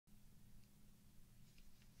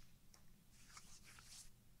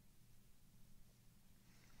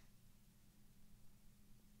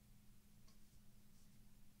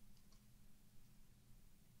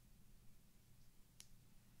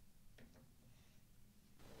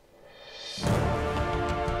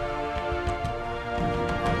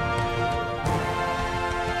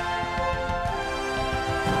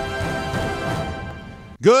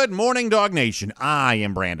Good morning, Dog Nation. I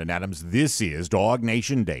am Brandon Adams. This is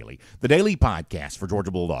DawgNation Daily, the daily podcast for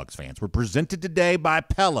Georgia Bulldogs fans. We're presented today by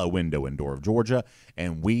Pella, window and door of Georgia,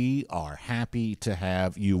 and we are happy to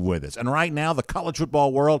have you with us. And right now, the college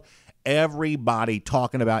football world, everybody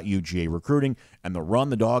talking about UGA recruiting and the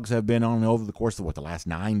run the Dogs have been on over the course of, the last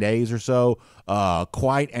 9 days or so.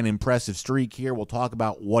 Quite an impressive streak here. We'll talk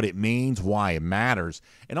about what it means, why it matters,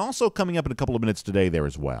 and also coming up in a couple of minutes today there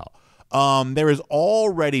as well. There is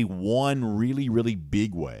already one really, really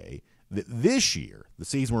big way that this year, the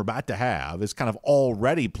season we're about to have, is kind of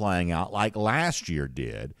already playing out like last year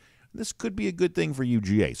did. This could be a good thing for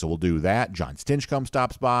UGA, so we'll do that. John Stinchcomb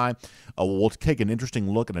stops by. We'll take an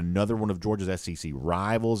interesting look at another one of Georgia's SEC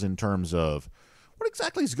rivals in terms of what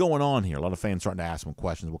exactly is going on here. A lot of fans starting to ask some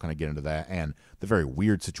questions. We'll kind of get into that. And the very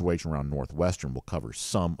weird situation around Northwestern, we'll cover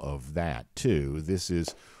some of that too. This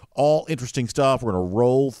is all interesting stuff. We're going to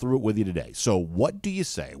roll through it with you today. So what do you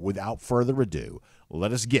say? Without further ado,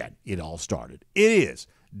 let us get it all started. It is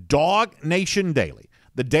DawgNation Daily,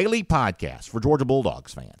 the daily podcast for Georgia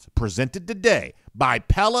Bulldogs fans, presented today by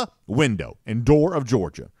Pella, window and door of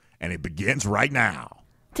Georgia. And it begins right now.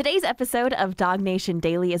 Today's episode of DawgNation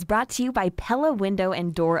Daily is brought to you by Pella, window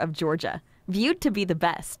and door of Georgia, viewed to be the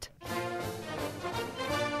best.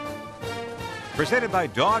 Presented by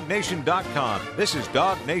DawgNation.com. This is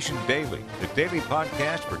DawgNation Daily, the daily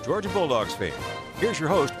podcast for Georgia Bulldogs fans. Here's your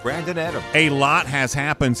host, Brandon Adams. A lot has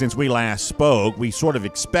happened since we last spoke. We sort of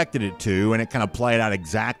expected it to, and it kind of played out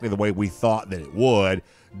exactly the way we thought that it would.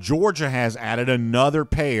 Georgia has added another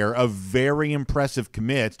pair of very impressive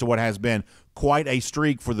commits to what has been quite a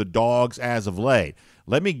streak for the Dogs as of late.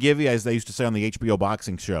 Let me give you, as they used to say on the HBO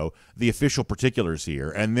boxing show, the official particulars here.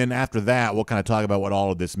 And then after that, we'll kind of talk about what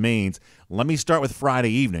all of this means. Let me start with Friday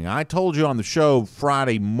evening. I told you on the show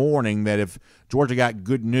Friday morning that if Georgia got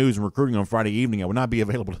good news in recruiting on Friday evening, I would not be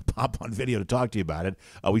available to pop on video to talk to you about it.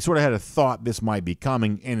 We sort of had a thought this might be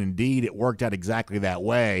coming, and indeed it worked out exactly that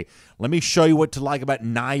way. Let me show you what to like about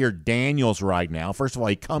Nyer Daniels right now. First of all,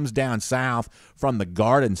 he comes down south from the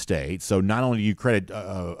Garden State, so not only do you credit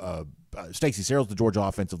Stacey Searles, the Georgia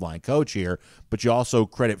offensive line coach here, but you also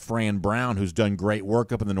credit Fran Brown, who's done great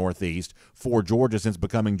work up in the Northeast for Georgia since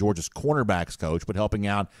becoming Georgia's cornerbacks coach, but helping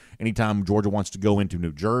out anytime Georgia wants to go into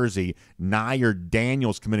New Jersey. Nyer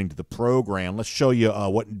Daniels committing to the program. Let's show you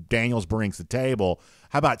what Daniels brings to the table.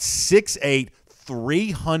 How about 6'8",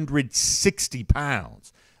 360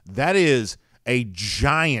 pounds? That is a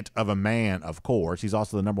giant of a man, of course. He's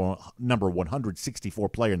also the number 164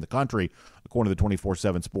 player in the country, according to the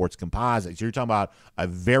 24/7 Sports Composite. So you're talking about a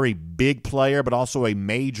very big player, but also a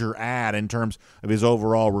major add in terms of his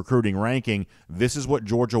overall recruiting ranking. This is what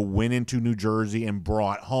Georgia went into New Jersey and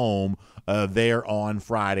brought home there on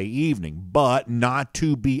Friday evening. But not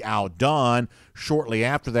to be outdone, shortly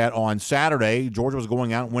after that on Saturday, Georgia was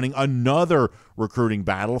going out and winning another recruiting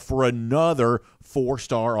battle for another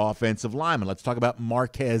four-star offensive lineman. Let's talk about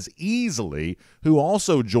Marquez Easley, who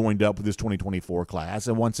also joined up with this 2024 class.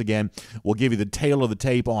 And once again, we'll give you the tail of the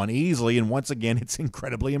tape on Easley, and once again, it's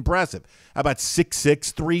incredibly impressive. How about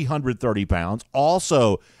 6'6", 330 pounds,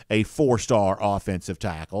 also a four-star offensive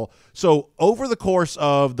tackle. So over the course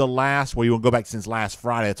of the last, you want to go back since last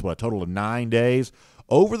Friday, that's a total of 9 days.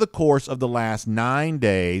 Over the course of the last 9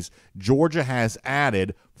 days, Georgia has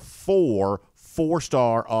added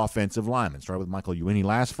four-star offensive linemen. Started with Michael Uini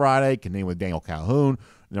last Friday, continued with Daniel Calhoun,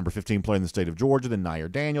 number 15 player in the state of Georgia, then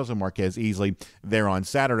Nyer Daniels and Marquez Easley there on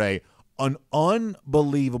Saturday. An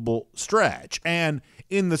unbelievable stretch. And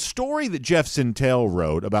in the story that Jeff Sentell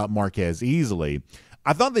wrote about Marquez Easley,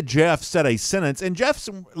 I thought that Jeff said a sentence, and Jeff,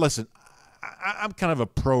 listen, I'm kind of a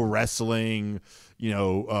pro wrestling,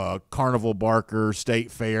 carnival barker,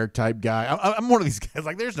 state fair type guy. I'm one of these guys,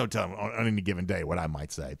 like there's no telling on any given day what I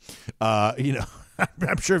might say.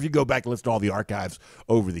 I'm sure if you go back and listen to all the archives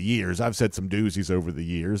over the years, I've said some doozies over the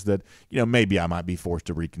years that, maybe I might be forced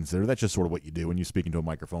to reconsider. That's just sort of what you do when you speak into a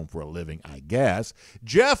microphone for a living, I guess.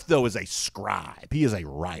 Jeff, though, is a scribe. He is a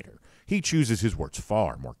writer. He chooses his words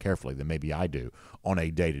far more carefully than maybe I do on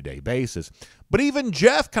a day-to-day basis. But even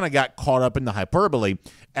Jeff kind of got caught up in the hyperbole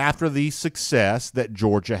after the success that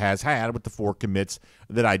Georgia has had with the 4 commits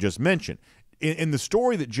that I just mentioned. In the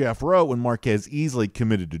story that Jeff wrote when Marquez Easley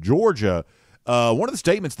committed to Georgia, one of the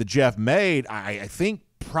statements that Jeff made, I think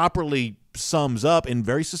properly sums up in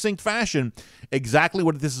very succinct fashion exactly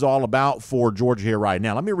what this is all about for Georgia here right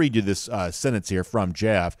now. Let me read you this sentence here from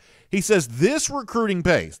Jeff. He says, this recruiting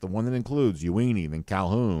pace, the one that includes Uini, then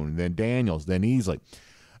Calhoun, then Daniels, then Easley,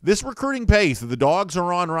 this recruiting pace that the Dogs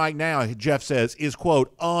are on right now, Jeff says, is,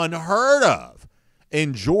 quote, unheard of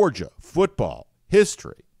in Georgia football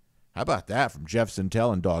history. How about that from Jeff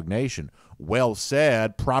Sentell and DawgNation? Well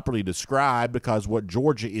said, properly described, because what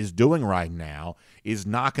Georgia is doing right now is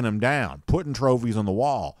knocking them down, putting trophies on the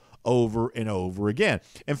wall over and over again.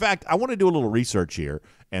 In fact, I want to do a little research here,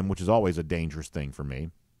 and which is always a dangerous thing for me.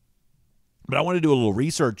 But I want to do a little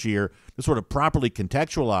research here to sort of properly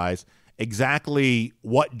contextualize exactly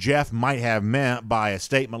what Jeff might have meant by a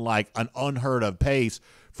statement like an unheard of pace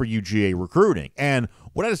for UGA recruiting. And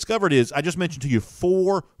what I discovered is I just mentioned to you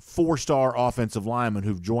 4 four-star offensive linemen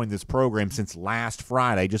who've joined this program since last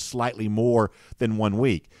Friday, just slightly more than 1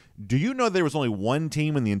 week. Do you know there was only one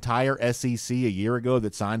team in the entire SEC a year ago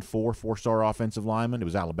that signed 4 four-star offensive linemen? It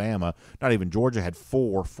was Alabama. Not even Georgia had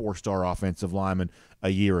 4 four-star offensive linemen a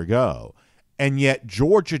year ago. And yet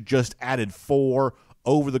Georgia just added 4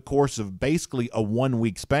 over the course of basically a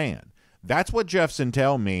 1-week span. That's what Jeff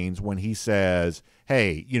Sentell means when he says,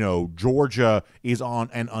 hey, Georgia is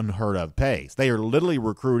on an unheard of pace. They are literally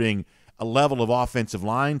recruiting a level of offensive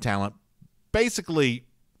line talent basically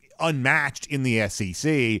unmatched in the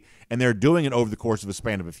SEC, and they're doing it over the course of a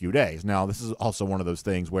span of a few days. Now, this is also one of those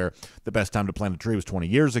things where the best time to plant a tree was 20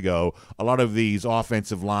 years ago. A lot of these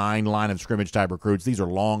offensive line of scrimmage type recruits, these are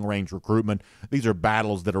long-range recruitment. These are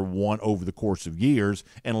battles that are won over the course of years,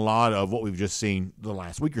 and a lot of what we've just seen the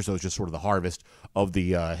last week or so is just sort of the harvest of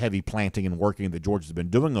the heavy planting and working that Georgia's been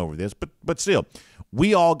doing over this. But still,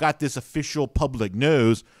 we all got this official public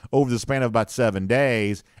news over the span of about 7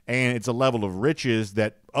 days, and it's a level of riches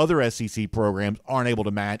that other SEC programs aren't able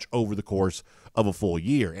to match over the course of a full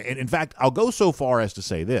year. And in fact, I'll go so far as to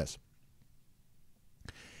say this.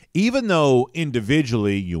 Even though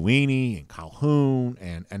individually Ewini and Calhoun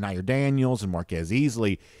and Nair Daniels and Marquez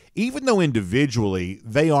Easley, even though individually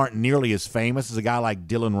they aren't nearly as famous as a guy like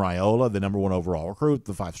Dylan Raiola, the number 1 overall recruit,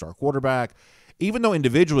 the 5-star quarterback, even though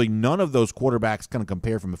individually none of those quarterbacks kind of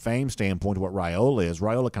compare from a fame standpoint to what Raiola is,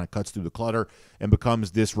 Raiola kind of cuts through the clutter and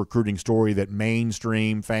becomes this recruiting story that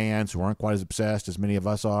mainstream fans who aren't quite as obsessed as many of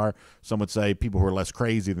us are, some would say people who are less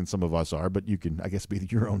crazy than some of us are, but you can, I guess, be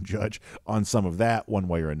your own judge on some of that one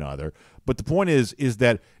way or another. But the point is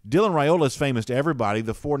that Dylan Raiola is famous to everybody.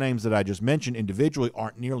 The 4 names that I just mentioned individually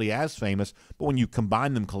aren't nearly as famous, but when you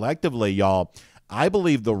combine them collectively, y'all, I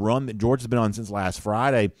believe the run that Georgia's been on since last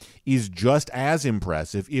Friday is just as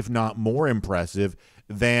impressive, if not more impressive,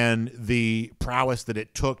 than the prowess that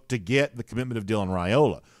it took to get the commitment of Dylan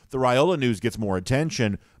Raiola. The Raiola news gets more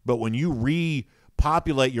attention, but when you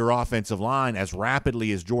repopulate your offensive line as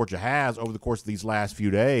rapidly as Georgia has over the course of these last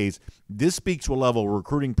few days, this speaks to a level of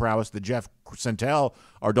recruiting prowess that Jeff Sentell,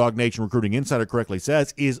 our DawgNation recruiting insider, correctly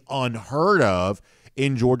says is unheard of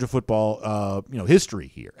in Georgia football history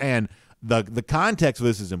here. And the context of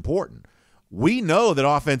this is important. We know that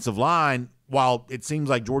offensive line, while it seems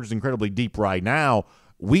like Georgia's incredibly deep right now,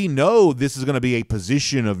 we know this is going to be a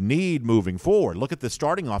position of need moving forward. Look at the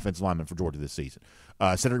starting offensive lineman for Georgia this season.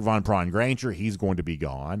 Cedric Von Prawn-Granger, he's going to be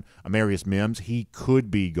gone. Amarius Mims, he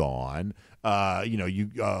could be gone. You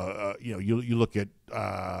look at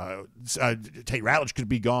Tate Ratledge could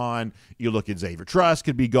be gone. You look at Xavier Truss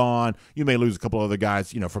could be gone. You may lose a couple other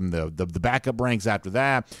guys, from the backup ranks after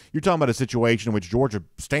that. You're talking about a situation in which Georgia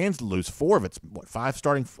stands to lose 4 of its 5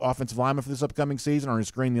 starting offensive linemen for this upcoming season. On your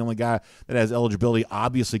screen, the only guy that has eligibility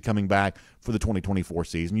obviously coming back for the 2024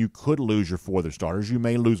 season. You could lose your 4 other starters. You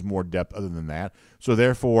may lose more depth other than that. So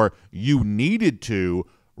therefore, you needed to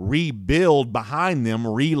rebuild behind them,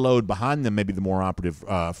 reload behind them, maybe the more operative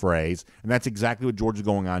phrase, and that's exactly what Georgia's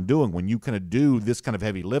going on doing. When you kind of do this kind of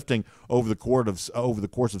heavy lifting over the course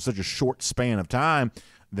of such a short span of time,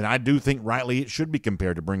 then I do think rightly it should be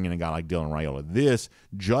compared to bringing in a guy like Dylan Raiola. This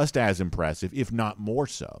just as impressive, if not more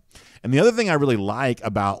so. And the other thing I really like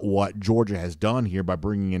about what Georgia has done here by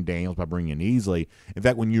bringing in Daniels, by bringing in Easley, in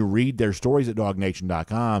fact, when you read their stories at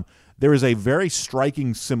DawgNation.com, there is a very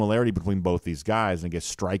striking similarity between both these guys, and I guess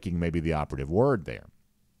striking may be the operative word there.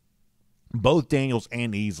 Both Daniels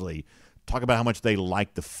and Easley talk about how much they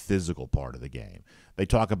like the physical part of the game. They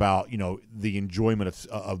talk about, the enjoyment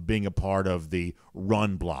of being a part of the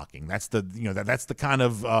run blocking. That's that's the kind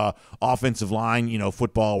of offensive line,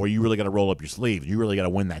 football where you really got to roll up your sleeves. You really got to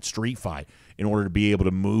win that street fight in order to be able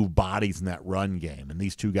to move bodies in that run game. And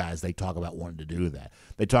these two guys, they talk about wanting to do that.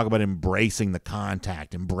 They talk about embracing the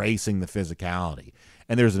contact, embracing the physicality.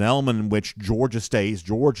 And there's an element in which Georgia stays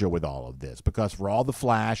Georgia with all of this, because for all the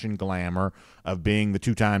flash and glamour of being the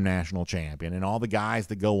 2-time national champion and all the guys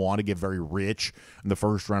that go on to get very rich in the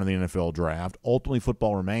first round of the NFL draft, ultimately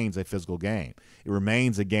football remains a physical game. It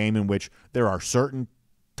remains a game in which there are certain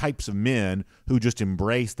types of men who just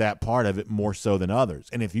embrace that part of it more so than others.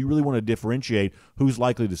 And if you really want to differentiate who's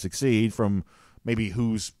likely to succeed from maybe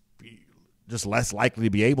who's just less likely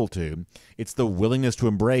to be able to. It's the willingness to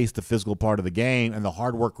embrace the physical part of the game and the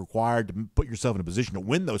hard work required to put yourself in a position to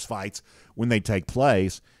win those fights when they take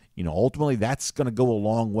place. Ultimately, that's going to go a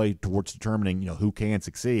long way towards determining, who can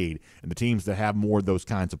succeed. And the teams that have more of those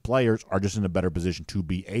kinds of players are just in a better position to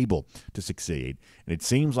be able to succeed. And it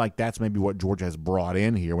seems like that's maybe what Georgia has brought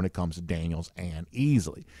in here when it comes to Daniels and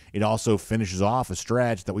Easley. It also finishes off a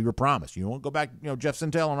stretch that we were promised. You want to go back, Jeff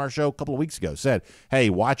Sentell on our show a couple of weeks ago said,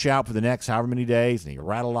 hey, watch out for the next however many days. And he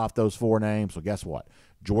rattled off those 4 names. So guess what?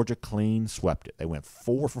 Georgia clean swept it. They went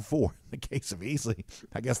 4 for 4 in the case of Easley.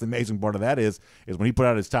 I guess the amazing part of that is when he put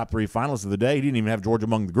out his top 3 finalists of the day, he didn't even have Georgia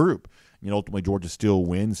among the group. Ultimately, Georgia still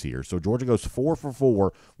wins here. So Georgia goes 4 for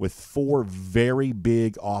 4 with 4 very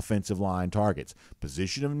big offensive line targets.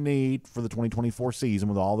 Position of need for the 2024 season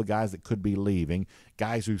with all the guys that could be leaving,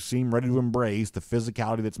 guys who seem ready to embrace the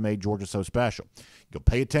physicality that's made Georgia so special. You'll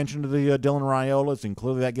pay attention to the Dylan Raiolas, and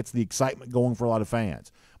clearly that gets the excitement going for a lot of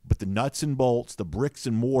fans. But the nuts and bolts, the bricks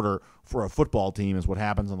and mortar for a football team is what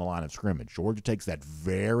happens on the line of scrimmage. Georgia takes that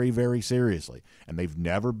very, very seriously, and they've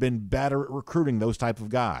never been better at recruiting those type of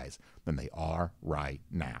guys than they are right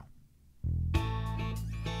now.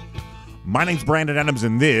 My name's Brandon Adams,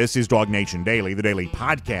 and this is DawgNation Daily, the daily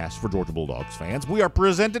podcast for Georgia Bulldogs fans. We are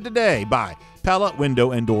presented today by Pella,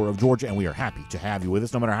 Window and Door of Georgia, and we are happy to have you with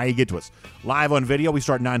us no matter how you get to us. Live on video, we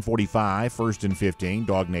start 9:45, 1st and 15,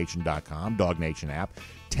 DawgNation.com, DawgNation app.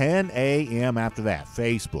 10 a.m. after that,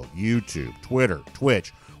 Facebook, YouTube, Twitter,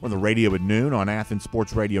 Twitch. We're on the radio at noon on Athens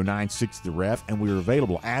Sports Radio 960 The Ref, and we are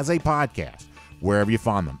available as a podcast wherever you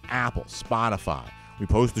find them, Apple, Spotify. We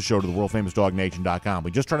post the show to the world-famous DawgNation.com.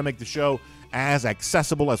 We just try to make the show as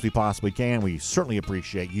accessible as we possibly can. We certainly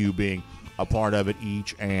appreciate you being a part of it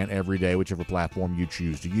each and every day, whichever platform you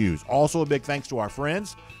choose to use. Also, a big thanks to our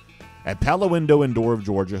friends at Pella, Window and Door of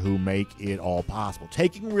Georgia, who make it all possible.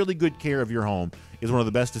 Taking really good care of your home is one of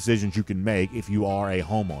the best decisions you can make if you are a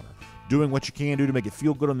homeowner. Doing what you can do to make it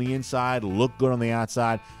feel good on the inside, look good on the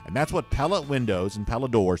outside, and that's what Pella Windows and Pella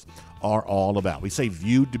Doors are all about. We say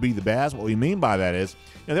viewed to be the best. What we mean by that is,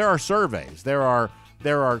 there are surveys, there are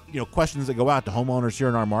questions that go out to homeowners here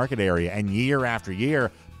in our market area, and year after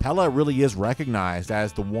year, Pella really is recognized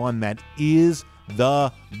as the one that is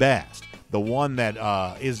the best, the one that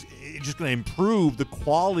is just going to improve the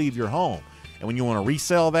quality of your home. And when you want to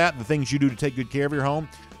resell that, the things you do to take good care of your home,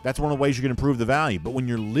 that's one of the ways you can improve the value. But when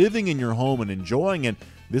you're living in your home and enjoying it,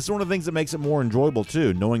 this is one of the things that makes it more enjoyable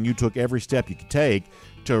too, knowing you took every step you could take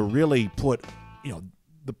to really put,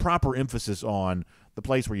 the proper emphasis on the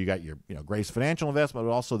place where you got your, greatest financial investment,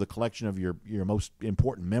 but also the collection of your most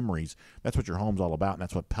important memories. That's what your home's all about, and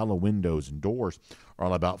that's what Pella Windows and Doors are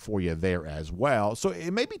all about for you there as well. So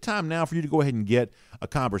it may be time now for you to go ahead and get a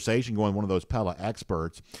conversation going with one of those Pella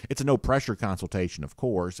experts. It's a no-pressure consultation, of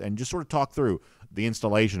course, and just sort of talk through the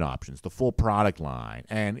installation options, the full product line,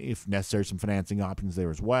 and if necessary, some financing options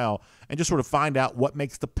there as well, and just sort of find out what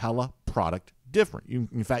makes the Pella product different.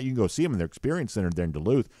 In fact, you can go see them in their experience center there in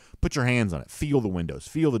Duluth. Put your hands on it. Feel the windows.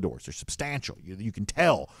 Feel the doors. They're substantial. You can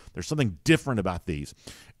tell there's something different about these.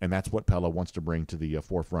 And that's what Pella wants to bring to the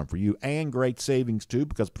forefront for you. And great savings, too,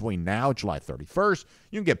 because between now and July 31st,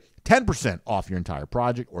 you can get 10% off your entire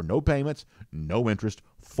project or no payments, no interest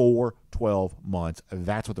for 12 months.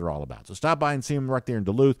 That's what they're all about. So stop by and see them right there in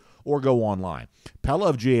Duluth or go online.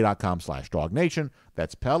 PellaofGA.com/DawgNation.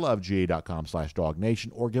 That's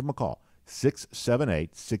PellaofGA.com/DawgNation, or give them a call.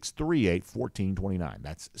 678-638-1429.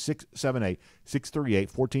 That's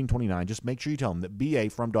 678-638-1429. Just make sure you tell them that BA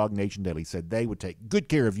from DawgNation Daily said they would take good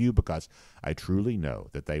care of you, because I truly know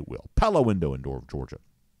that they will. Pella Window and Door of Georgia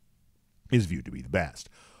is viewed to be the best.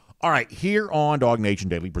 All right, here on DawgNation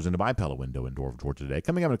Daily, presented by Pella Window and Door of Georgia today.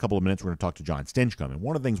 Coming up in a couple of minutes, we're going to talk to John Stinchcomb. And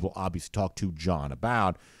one of the things we'll obviously talk to John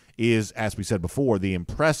about is, as we said before, the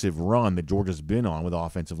impressive run that Georgia's been on with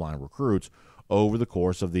offensive line recruits over the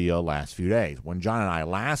course of the last few days. When John and I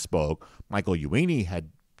last spoke, Michael Uini had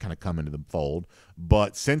kind of come into the fold,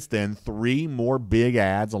 but since then, 3 more big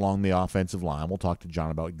ads along the offensive line. We'll talk to John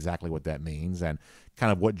about exactly what that means and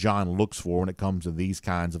kind of what John looks for when it comes to these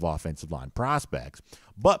kinds of offensive line prospects.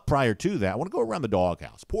 But prior to that, I want to go around the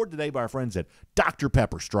Dawghouse, poured today by our friends at Dr.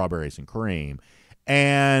 Pepper Strawberries and Cream.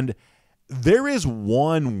 And there is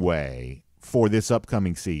one way for this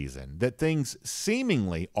upcoming season that things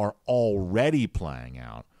seemingly are already playing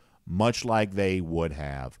out much like they would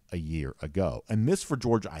have a year ago. And this for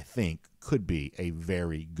Georgia, I think, could be a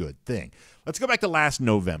very good thing. Let's go back to last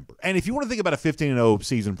November. And if you want to think about a 15-0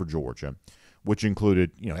 season for Georgia, which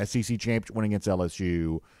included, SEC championship win against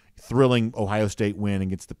LSU, thrilling Ohio State win in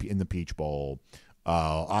the Peach Bowl,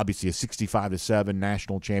 Obviously, a 65-7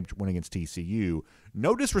 national championship win against TCU.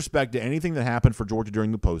 No disrespect to anything that happened for Georgia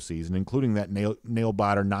during the postseason, including that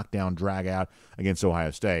nail-biter, knockdown, drag-out against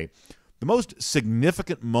Ohio State. The most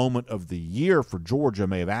significant moment of the year for Georgia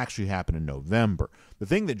may have actually happened in November. The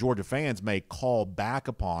thing that Georgia fans may call back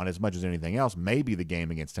upon as much as anything else may be the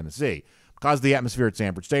game against Tennessee. Because of the atmosphere at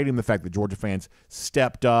Sanford Stadium, the fact that Georgia fans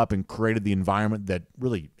stepped up and created the environment that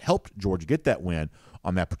really helped Georgia get that win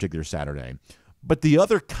on that particular Saturday. But the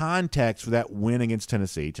other context for that win against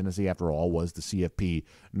Tennessee, after all, was the CFP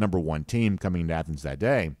 #1 team coming into Athens that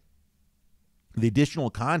day. The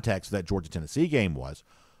additional context of that Georgia-Tennessee game was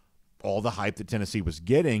all the hype that Tennessee was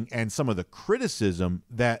getting and some of the criticism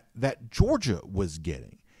that Georgia was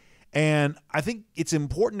getting. And I think it's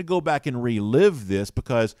important to go back and relive this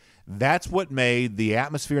because that's what made the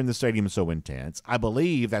atmosphere in the stadium so intense. I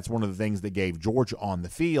believe that's one of the things that gave Georgia on the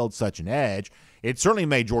field such an edge. It certainly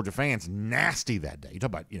made Georgia fans nasty that day. You talk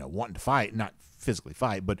about, wanting to fight, not physically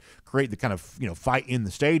fight, but create the kind of, fight in the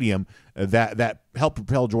stadium that helped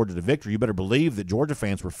propel Georgia to victory. You better believe that Georgia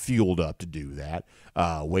fans were fueled up to do that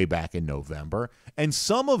way back in November. And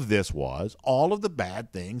some of this was all of the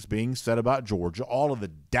bad things being said about Georgia, all of the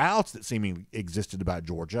doubts that seemingly existed about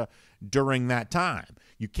Georgia during that time.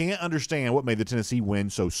 You can't understand what made the Tennessee win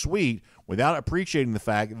so sweet without appreciating the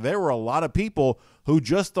fact there were a lot of people who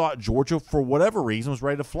just thought Georgia, for whatever reason, was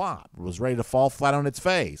ready to flop, was ready to fall flat on its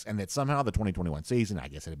face, and that somehow the 2021 season, I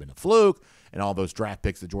guess it had been a fluke, and all those draft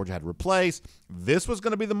picks that Georgia had to replace, this was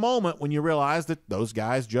going to be the moment when you realized that those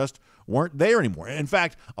guys just weren't there anymore. In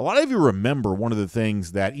fact, a lot of you remember one of the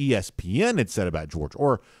things that ESPN had said about Georgia,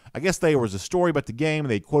 or I guess there was a story about the game,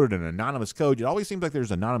 and they quoted an anonymous coach. It always seems like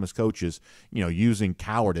there's anonymous coaches, using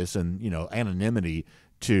cowardice and, anonymity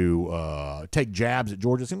to take jabs at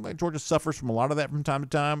Georgia. It seems like Georgia suffers from a lot of that from time to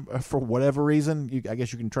time for whatever reason. I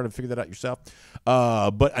guess you can try to figure that out yourself.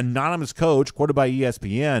 But anonymous coach, quoted by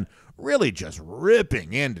ESPN, really just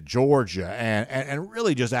ripping into Georgia and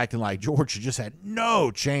really just acting like Georgia just had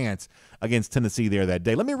no chance against Tennessee there that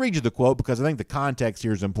day. Let me read you the quote because I think the context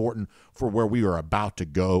here is important for where we are about to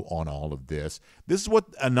go on all of this. This is what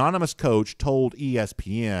anonymous coach told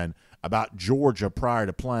ESPN about Georgia prior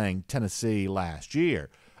to playing Tennessee last year.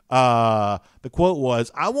 The quote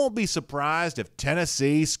was, "I won't be surprised if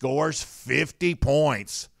Tennessee scores 50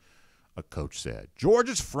 points. A coach said.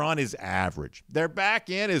 Georgia's front is average. Their back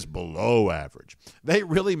end is below average. They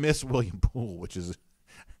really miss William Poole, which is,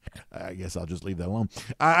 I guess I'll just leave that alone.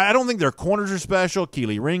 I don't think their corners are special.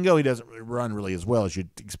 Keely Ringo, he doesn't run really as well as you'd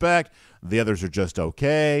expect. The others are just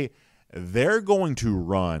okay. They're going to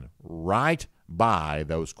run right by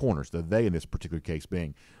those corners, they in this particular case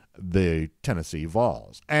being the Tennessee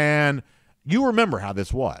Vols." And you remember how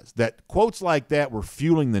this was, that quotes like that were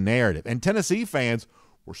fueling the narrative. And Tennessee fans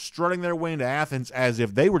were strutting their way into Athens as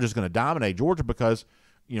if they were just going to dominate Georgia because,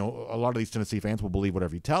 a lot of these Tennessee fans will believe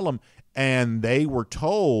whatever you tell them. And they were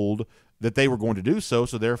told that they were going to do so.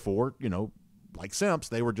 So therefore, like simps,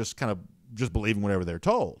 they were just kind of just believing whatever they're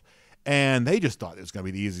told. And they just thought it was going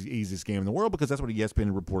to be the easiest game in the world because that's what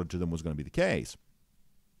ESPN reported to them was going to be the case.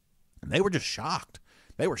 And they were just shocked.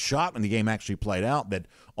 They were shocked when the game actually played out that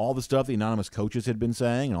all the stuff the anonymous coaches had been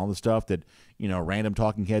saying and all the stuff that, random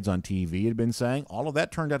talking heads on TV had been saying, all of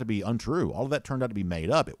that turned out to be untrue. All of that turned out to be made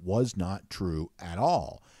up. It was not true at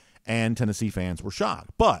all. And Tennessee fans were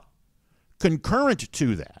shocked. But concurrent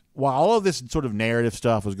to that, while all of this sort of narrative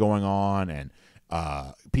stuff was going on and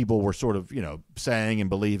people were sort of, saying and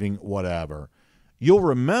believing whatever, you'll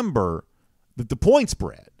remember that the point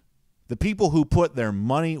spread, the people who put their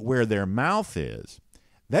money where their mouth is,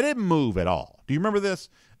 that didn't move at all. Do you remember this?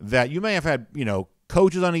 That you may have had,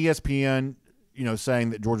 coaches on ESPN, saying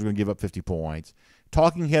that Georgia's going to give up 50 points,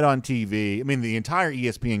 talking head on TV. I mean, the entire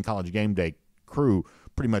ESPN College Game Day crew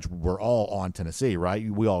pretty much were all on Tennessee, right?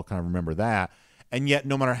 We all kind of remember that. And yet,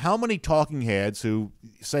 no matter how many talking heads who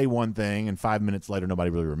say one thing and 5 minutes later nobody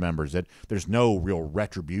really remembers it, there's no real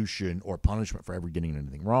retribution or punishment for ever getting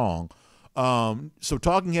anything wrong. So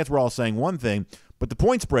talking heads were all saying one thing, but the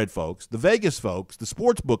point spread folks, the Vegas folks, the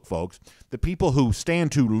sports book folks, the people who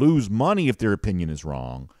stand to lose money if their opinion is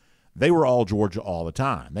wrong, they were all Georgia all the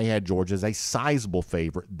time. They had Georgia as a sizable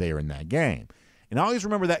favorite there in that game. And I always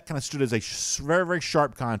remember that kind of stood as a very, very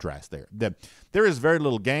sharp contrast there. That there is very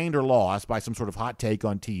little gained or lost by some sort of hot take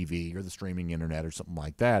on TV or the streaming internet or something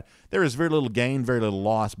like that. There is very little gain, very little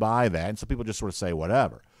loss by that, and so people just sort of say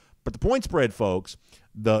whatever. But the point spread folks,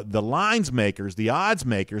 the lines makers, the odds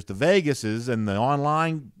makers, the Vegases and the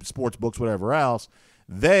online sports books, whatever else,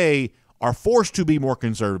 they are forced to be more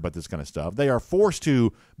conservative about this kind of stuff. They are forced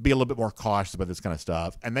to be a little bit more cautious about this kind of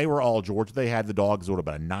stuff. And they were all Georgia. They had the Dogs sort of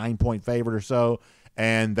about a 9-point favorite or so,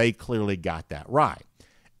 and they clearly got that right.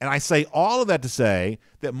 And I say all of that to say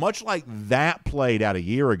that much like that played out a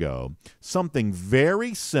year ago, something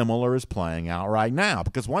very similar is playing out right now.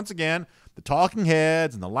 Because once again, the talking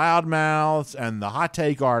heads and the loudmouths and the hot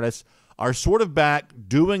take artists are sort of back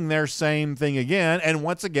doing their same thing again. And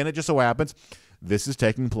once again, it just so happens this is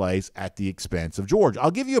taking place at the expense of Georgia. I'll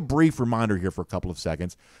give you a brief reminder here for a couple of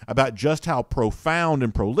seconds about just how profound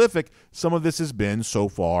and prolific some of this has been so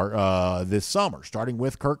far this summer, starting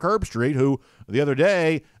with Kirk Herbstreit, who the other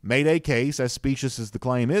day made a case, as specious as the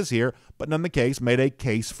claim is here, but none the case, made a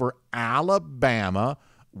case for Alabama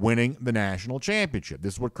winning the national championship.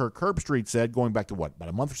 This is what Kirk Herbstreit said going back to what, about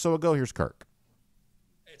a month or so ago? Here's Kirk.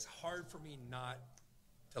 It's hard for me not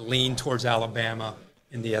to lean towards Alabama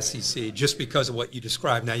in the SEC just because of what you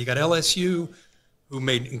described. Now, you got LSU, who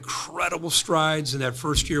made incredible strides in that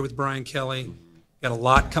first year with Brian Kelly. Got a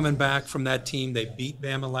lot coming back from that team. They beat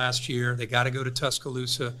Bama last year. They got to go to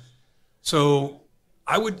Tuscaloosa. So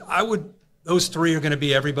I would those three are going to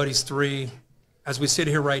be everybody's three. As we sit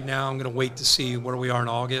here right now, I'm going to wait to see where we are in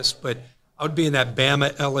August, but I would be in that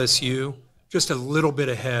Bama LSU, just a little bit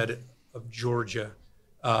ahead of Georgia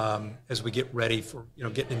as we get ready for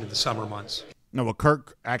getting into the summer months. No, well,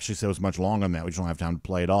 Kirk actually said it was much longer than that. We just don't have time to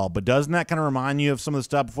play it all. But doesn't that kind of remind you of some of the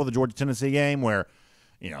stuff before the Georgia-Tennessee game where,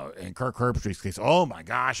 in Kirk Herbstreit's case, oh, my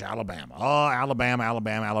gosh, Alabama. Oh,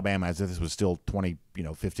 Alabama, as if this was still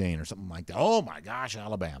 2015 or something like that. Oh, my gosh,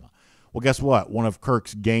 Alabama. Well, guess what? One of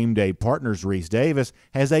Kirk's game day partners, Reese Davis,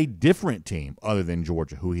 has a different team other than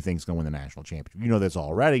Georgia who he thinks is going to win the national championship. You know this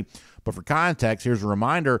already. But for context, here's a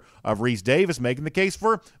reminder of Reese Davis making the case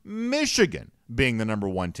for Michigan being the number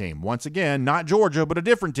one team. Once again, not Georgia, but a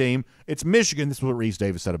different team. It's Michigan. This is what Reese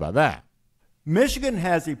Davis said about that. Michigan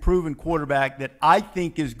has a proven quarterback that I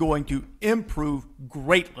think is going to improve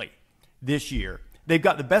greatly this year. They've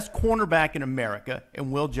got the best cornerback in America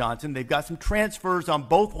in Will Johnson. They've got some transfers on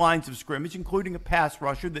both lines of scrimmage, including a pass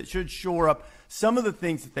rusher that should shore up some of the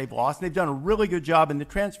things that they've lost. And they've done a really good job in the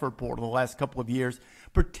transfer portal the last couple of years,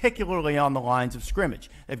 particularly on the lines of scrimmage.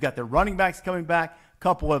 They've got their running backs coming back, a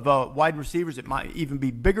couple of wide receivers that might even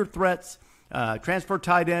be bigger threats, transfer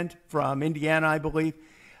tight end from Indiana, I believe.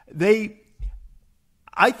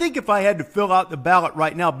 I think if I had to fill out the ballot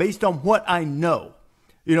right now based on what I know,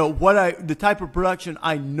 the type of production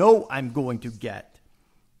I know I'm going to get,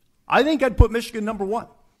 I think I'd put Michigan number one.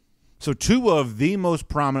 So two of the most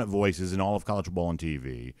prominent voices in all of college football and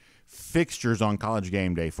TV, fixtures on College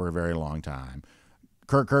Game Day for a very long time.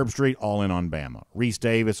 Kirk Herbstreit, all in on Bama. Reese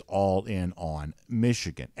Davis, all in on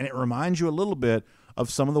Michigan. And it reminds you a little bit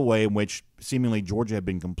of some of the way in which seemingly Georgia had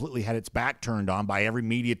been completely had its back turned on by every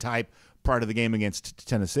media type prior to the game against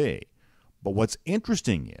Tennessee. But what's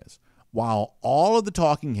interesting is, while all of the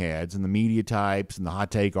talking heads and the media types and the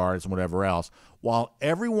hot take artists and whatever else, while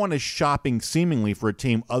everyone is shopping seemingly for a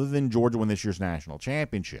team other than Georgia win this year's national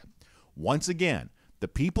championship, once again, the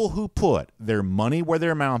people who put their money where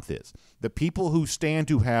their mouth is, the people who stand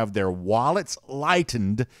to have their wallets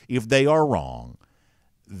lightened if they are wrong,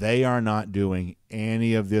 they are not doing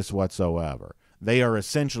any of this whatsoever. They are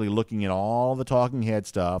essentially looking at all the talking head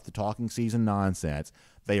stuff, the talking season nonsense.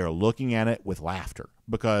 They are looking at it with laughter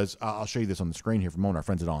because I'll show you this on the screen here for a moment. Our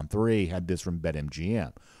friends at On3 had this from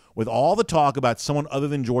BetMGM. With all the talk about someone other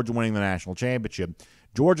than Georgia winning the national championship,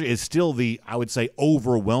 Georgia is still the, I would say,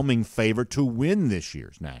 overwhelming favorite to win this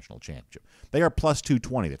year's national championship. They are plus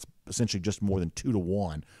 220. That's essentially just more than 2 to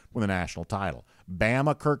 1 win the national title.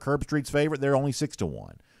 Bama, Kirk Herbstreit's favorite, they're only 6 to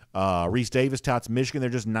 1. Reese Davis touts Michigan, they're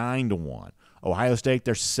just 9 to 1. Ohio State,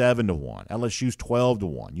 they're 7 to 1. LSU's 12 to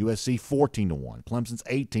 1. USC 14 to 1. Clemson's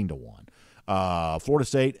 18 to 1. Florida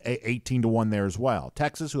State 18 to 1 there as well.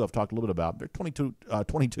 Texas, who I've talked a little bit about, they're 22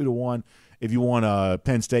 to 1. If you want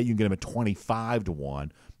Penn State, you can get them at 25 to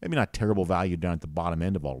 1. Maybe not terrible value down at the bottom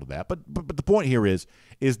end of all of that. But the point here is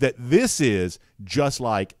that this is just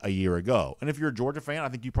like a year ago. And if you're a Georgia fan, I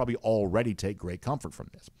think you probably already take great comfort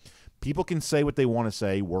from this. People can say what they want to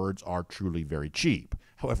say. Words are truly very cheap.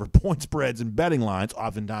 However, point spreads and betting lines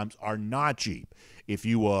oftentimes are not cheap. If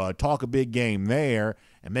you talk a big game there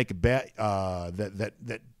and make a bet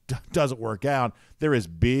that doesn't work out, there is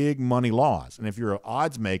big money loss. And if you're an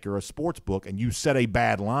odds maker, a sports book, and you set a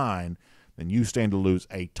bad line, then you stand to lose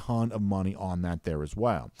a ton of money on that there as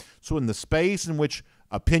well. So in the space in which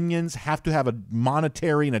opinions have to have a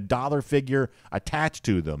monetary and a dollar figure attached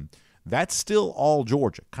to them, That's still all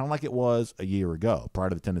Georgia, kind of like it was a year ago prior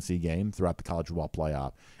to the Tennessee game, throughout the college football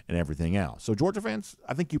playoff and everything else. So Georgia fans,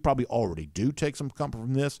 I think you probably already do take some comfort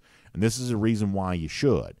from this, and this is a reason why you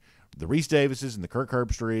should. The Reese Davises and the Kirk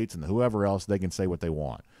Herbstreits and the whoever else, they can say what they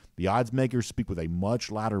want. The odds makers speak with a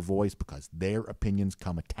much louder voice because their opinions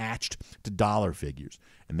come attached to dollar figures,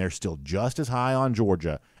 and they're still just as high on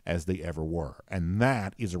Georgia as they ever were. And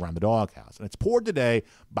that is around the Dawghouse. And it's poured today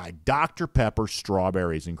by Dr. Pepper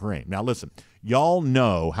Strawberries and Cream. Now, listen, y'all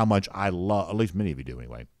know how much I love, at least many of you do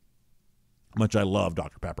anyway, how much I love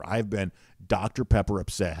Dr. Pepper. I've been Dr. Pepper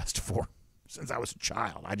obsessed since I was a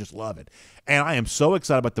child. I just love it. And I am so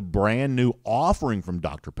excited about the brand new offering from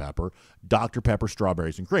Dr. Pepper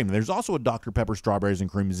Strawberries and Cream. And there's also a Dr. Pepper Strawberries and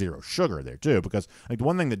Cream Zero Sugar there too, because like the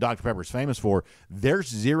one thing that Dr. Pepper is famous for, their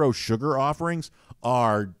zero sugar offerings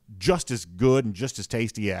are just as good and just as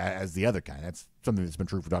tasty as the other kind. That's something that's been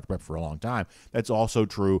true for Dr. Pepper for a long time. That's also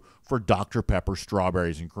true for Dr. Pepper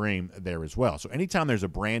Strawberries and Cream there as well. So anytime there's a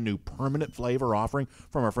brand new permanent flavor offering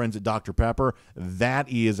from our friends at Dr. Pepper, that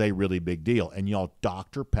is a really big deal. And y'all,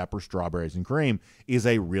 Dr. Pepper Strawberries and Cream is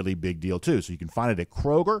a really big deal too. So you can find it at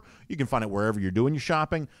Kroger. You can find it wherever you're doing your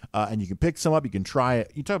shopping, and you can pick some up. You can try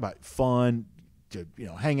it. You talk about fun, to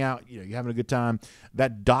hang out, you're having a good time.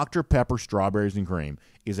 That Dr. Pepper Strawberries and Cream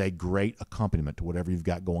is a great accompaniment to whatever you've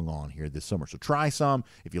got going on here this summer. So try some.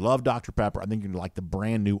 If you love Dr. Pepper, I think you're going to like the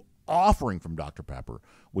brand new offering from Dr. Pepper,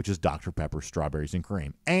 which is Dr. Pepper Strawberries and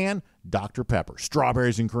Cream, and Dr. Pepper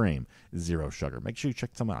Strawberries and Cream Zero Sugar. Make sure you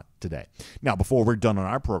check them out today. Now, before we're done on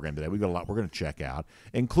our program today, we've got a lot we're going to check out,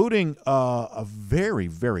 including a very,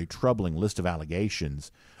 very troubling list of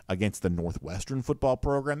allegations against the Northwestern football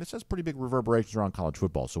program. This has pretty big reverberations around college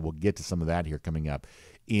football, so we'll get to some of that here coming up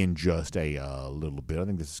in just a little bit. I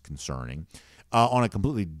think this is concerning. On a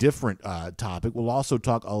completely different topic, we'll also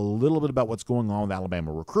talk a little bit about what's going on with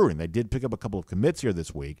Alabama recruiting. They did pick up a couple of commits here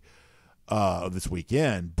this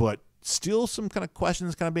weekend, but still some kind of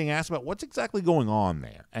questions kind of being asked about what's exactly going on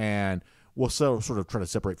there. And we'll sort of try to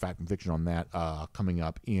separate fact from fiction on that coming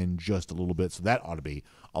up in just a little bit, so that ought to be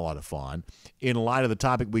a lot of fun. In light of the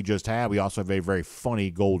topic we just had, we also have a very funny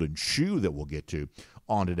golden shoe that we'll get to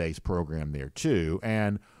on today's program there too.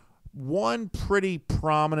 And one pretty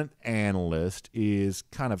prominent analyst is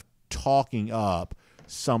kind of talking up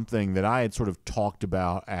something that I had sort of talked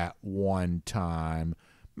about at one time,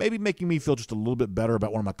 maybe making me feel just a little bit better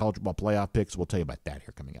about one of my college football playoff picks. We'll tell you about that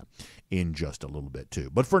here coming up in just a little bit too.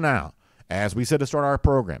 But for now, as we said to start our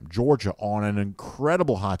program, Georgia on an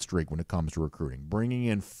incredible hot streak when it comes to recruiting, bringing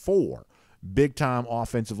in 4 big-time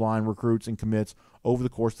offensive line recruits and commits over the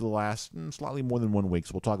course of the last slightly more than 1 week.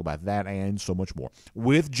 So we'll talk about that and so much more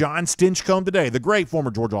with John Stinchcomb today, the great former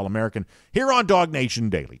Georgia All-American, here on DawgNation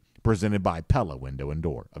Daily, presented by Pella Window and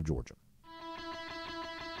Door of Georgia.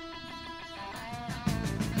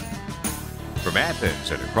 From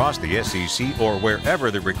Athens and across the SEC or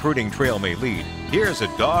wherever the recruiting trail may lead, here's a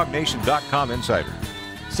DawgNation.com insider.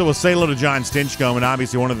 So we'll say hello to John Stinchcomb, and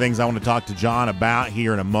obviously one of the things I want to talk to John about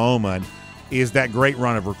here in a moment is that great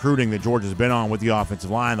run of recruiting that Georgia's been on with the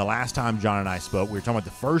offensive line. The last time John and I spoke, we were talking about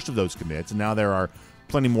the first of those commits, and now there are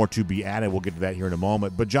plenty more to be added. We'll get to that here in a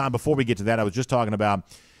moment. But, John, before we get to that, I was just talking about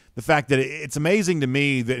the fact that it's amazing to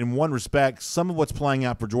me that in one respect, some of what's playing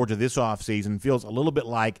out for Georgia this offseason feels a little bit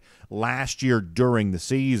like last year during the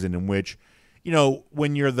season, in which,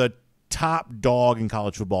 when you're the top dog in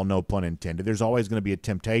college football, no pun intended, there's always going to be a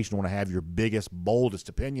temptation to want to have your biggest, boldest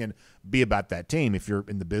opinion be about that team. If you're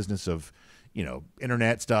in the business of,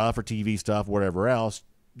 internet stuff or TV stuff, whatever else,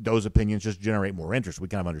 those opinions just generate more interest. We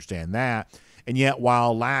kind of understand that. And yet,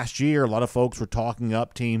 while last year a lot of folks were talking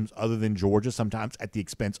up teams other than Georgia, sometimes at the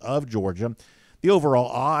expense of Georgia, the overall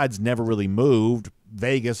odds never really moved.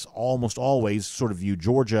 Vegas almost always sort of viewed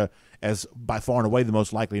Georgia as by far and away the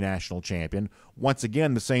most likely national champion. Once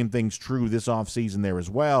again, the same thing's true this offseason there as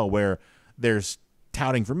well, where there's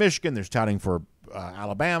touting for Michigan, there's touting for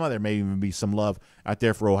Alabama, there may even be some love out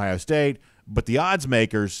there for Ohio State, but the odds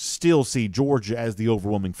makers still see Georgia as the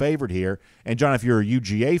overwhelming favorite here. And, John, if you're a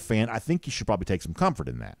UGA fan, I think you should probably take some comfort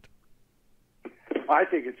in that. I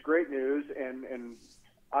think it's great news and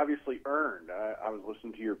obviously earned. I was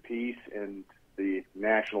listening to your piece, and the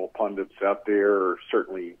national pundits out there are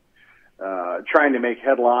certainly trying to make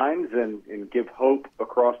headlines and give hope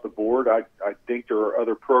across the board. I think there are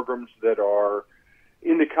other programs that are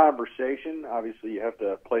in the conversation. Obviously, you have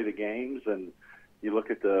to play the games, and you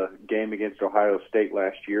look at the game against Ohio State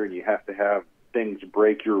last year, and you have to have things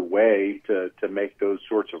break your way to make those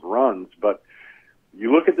sorts of runs. But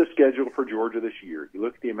you look at the schedule for Georgia this year. You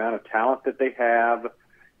look at the amount of talent that they have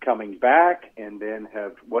coming back, and then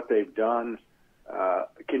have what they've done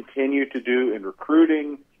continue to do in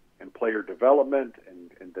recruiting and player development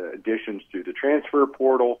and the additions to the transfer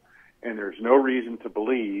portal. And there's no reason to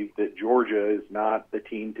believe that Georgia is not the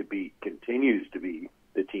team to beat, continues to be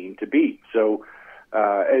the team to beat. So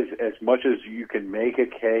as much as you can make a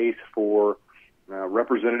case for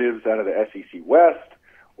representatives out of the SEC West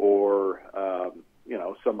or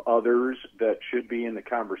some others that should be in the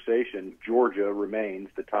conversation, Georgia remains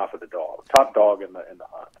the top dog in the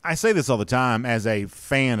hunt. I say this all the time as a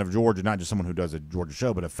fan of Georgia, not just someone who does a Georgia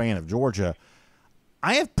show, but a fan of Georgia.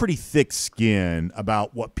 I have pretty thick skin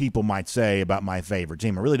about what people might say about my favorite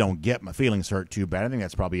team. I really don't get my feelings hurt too bad. I think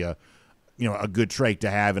that's probably a good trait to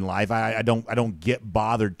have in life. I don't get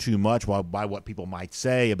bothered too much by what people might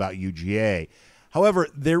say about UGA. However,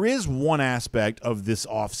 there is one aspect of this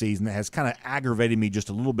offseason that has kind of aggravated me just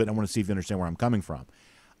a little bit. I want to see if you understand where I'm coming from.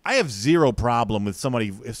 I have zero problem with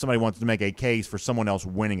if somebody wants to make a case for someone else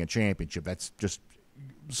winning a championship. That's just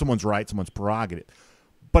someone's right, someone's prerogative.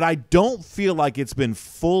 But I don't feel like it's been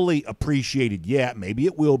fully appreciated yet. Maybe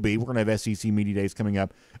it will be. We're going to have SEC Media Days coming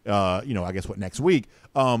up, I guess, next week.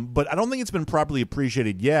 But I don't think it's been properly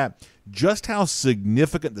appreciated yet just how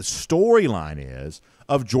significant the storyline is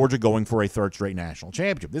of Georgia going for a third straight national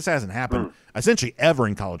championship. This hasn't happened essentially ever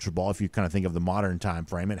in college football, if you kind of think of the modern time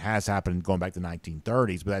frame. It has happened going back to the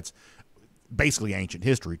 1930s, but that's basically ancient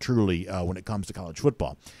history, truly, when it comes to college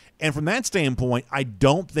football. And from that standpoint, I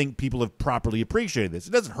don't think people have properly appreciated this.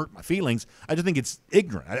 It doesn't hurt my feelings. I just think it's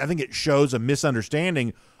ignorant. I think it shows a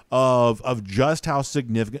misunderstanding of just how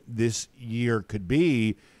significant this year could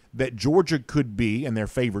be, that Georgia could be, and they're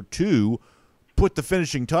favored to, put the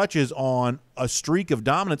finishing touches on a streak of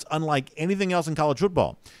dominance unlike anything else in college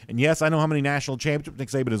football. And yes, I know how many national championships Nick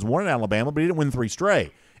Saban has won in Alabama, but he didn't win 3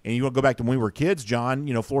 straight. And you want to go back to when we were kids, John,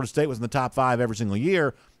 Florida State was in the top 5 every single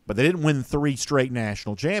year, but they didn't win 3 straight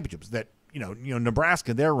national championships. That,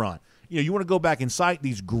 Nebraska, their run. You want to go back and cite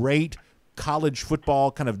these great college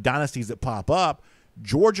football kind of dynasties that pop up.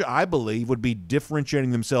 Georgia, I believe, would be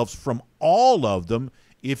differentiating themselves from all of them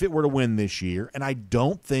if it were to win this year, and I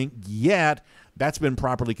don't think yet that's been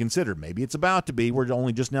properly considered. Maybe it's about to be. We're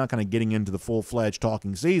only just now kind of getting into the full-fledged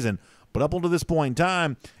talking season, but up until this point in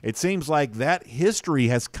time, it seems like that history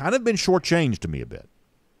has kind of been shortchanged to me a bit.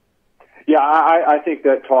 Yeah, I think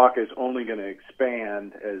that talk is only going to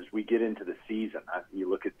expand as we get into the season. You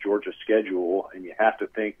look at Georgia's schedule, and you have to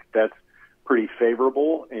think that's pretty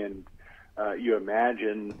favorable, and you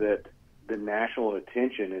imagine that the national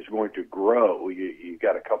attention is going to grow. You've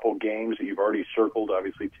got a couple games that you've already circled.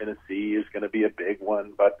 Obviously, Tennessee is going to be a big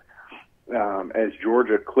one, but as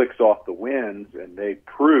Georgia clicks off the wins and they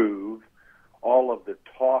prove all of the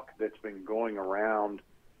talk that's been going around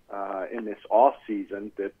in this off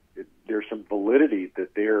season that there's some validity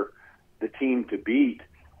that they're the team to beat,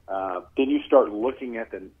 then you start looking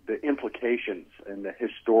at the implications and the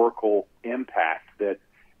historical impact that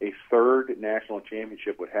a third national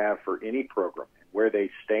championship would have for any program, where they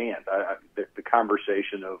stand. The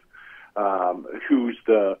conversation of who's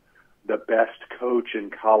the best coach in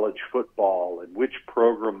college football and which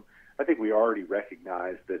program. I think we already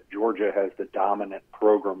recognize that Georgia has the dominant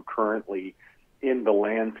program currently in the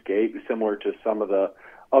landscape, similar to some of the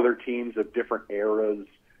other teams of different eras.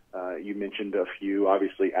 You mentioned a few,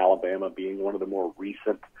 obviously Alabama being one of the more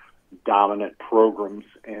recent dominant programs,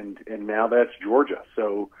 and now that's Georgia.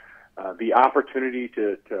 So the opportunity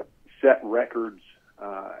to set records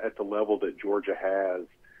at the level that Georgia has,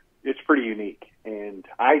 it's pretty unique. And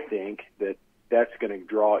I think that that's going to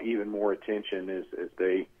draw even more attention as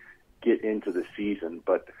they get into the season.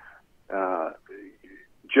 But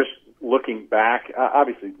just looking back,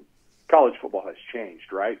 obviously college football has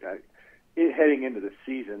changed, right? Heading into the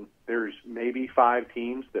season, there's maybe 5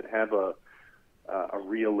 teams that have a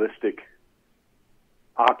realistic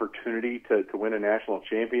opportunity to win a national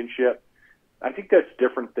championship. I think that's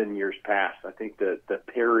different than years past. I think that the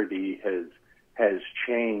parity has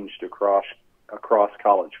changed across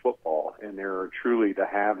college football, and there are truly the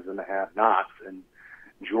haves and the have-nots, and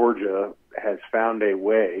Georgia has found a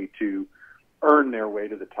way to earn their way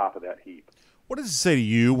to the top of that heap. What does it say to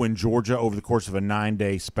you when Georgia, over the course of a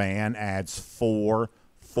 9-day span, adds 4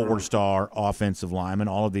 4-star offensive linemen?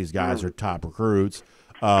 All of these guys are top recruits.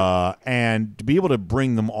 And to be able to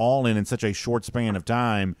bring them all in such a short span of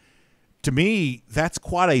time, to me, that's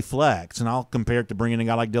quite a flex. And I'll compare it to bringing in a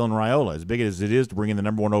guy like Dylan Raiola. As big as it is to bring in the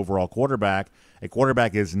number 1 overall quarterback, a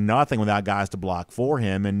quarterback is nothing without guys to block for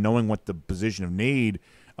him. And knowing what the position of need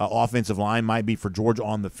offensive line might be for Georgia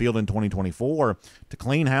on the field in 2024, to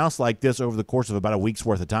clean house like this over the course of about a week's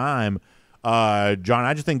worth of time, John,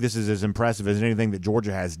 I just think this is as impressive as anything that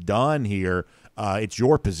Georgia has done here It's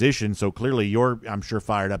your position, so clearly you're, I'm sure,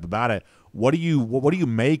 fired up about it. What do you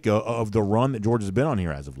make of the run that Georgia's been on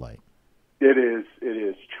here as of late? It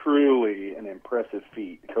is truly an impressive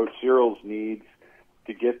feat. Coach Searles needs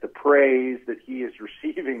to get the praise that he is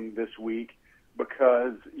receiving this week,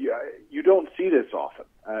 because you don't see this often.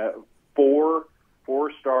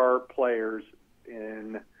 Four-star players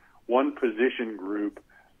in one position group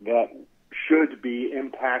that should be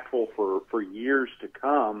impactful for years to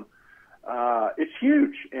come. It's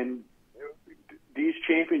huge. And these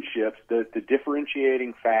championships, the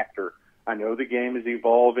differentiating factor, I know the game is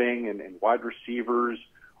evolving and wide receivers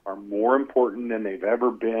are more important than they've ever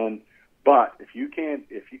been. But if you can't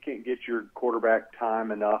get your quarterback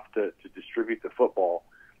time enough to distribute the football,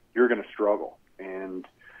 you're going to struggle. And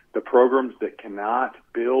the programs that cannot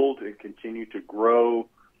build and continue to grow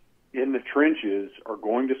in the trenches are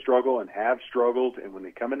going to struggle and have struggled. And when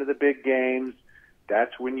they come into the big games,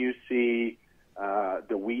 that's when you see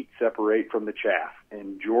the wheat separate from the chaff.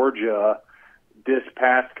 And Georgia, this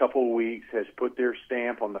past couple of weeks, has put their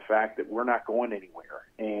stamp on the fact that we're not going anywhere.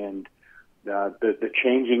 And the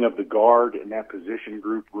changing of the guard in that position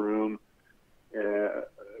group room,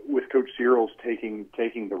 with Coach Searles taking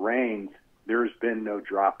the reins, there's been no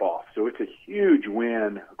drop off. So it's a huge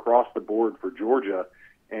win across the board for Georgia,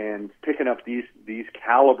 and picking up these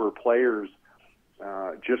caliber players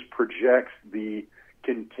just projects the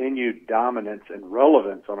continued dominance and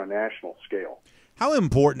relevance on a national scale. How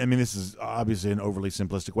important? I mean, this is obviously an overly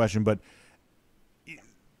simplistic question, but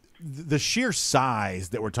the sheer size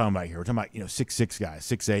that we're talking about here, we're talking about, 6'6" guys,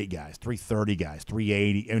 6'8" guys, 330 guys,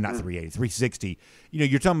 380, not 380, 360.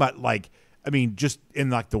 You're talking about just in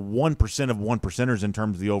the 1% of 1%ers in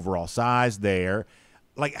terms of the overall size there.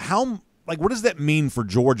 What does that mean for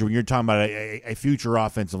Georgia when you're talking about a future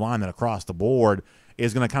offensive line that across the board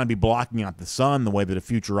is going to kind of be blocking out the sun the way that a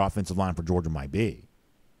future offensive line for Georgia might be?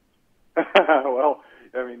 Well,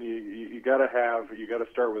 I mean, you got to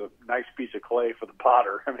start with a nice piece of clay for the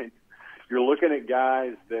potter. I mean, you're looking at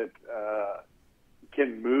guys that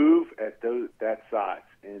can move at that size.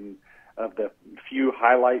 And of the few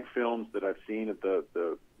highlight films that I've seen of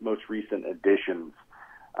the most recent editions,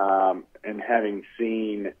 and having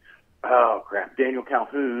seen, Daniel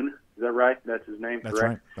Calhoun, is that right? That's his name,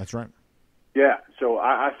 correct? That's right. Yeah, so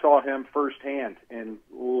I saw him firsthand, and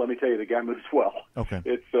let me tell you, the guy moves well. Okay,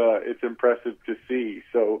 it's impressive to see.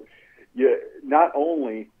 So, not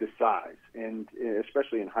only the size, and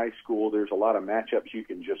especially in high school, there's a lot of matchups you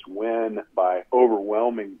can just win by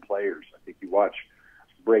overwhelming players. I think you watch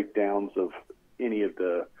breakdowns of any of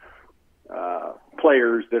the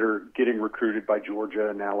players that are getting recruited by Georgia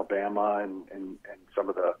and Alabama and some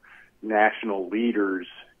of the national leaders,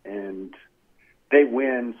 and they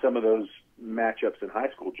win some of those matchups in high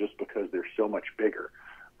school just because they're so much bigger.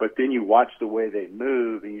 But then you watch the way they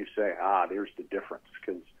move and you say, there's the difference.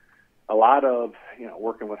 Because a lot of,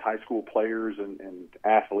 working with high school players and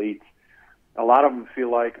athletes, a lot of them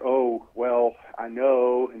feel like, I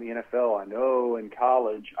know in the NFL, I know in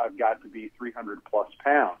college, I've got to be 300 plus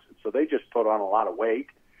pounds. And so they just put on a lot of weight,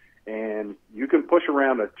 and you can push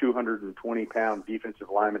around a 220 pound defensive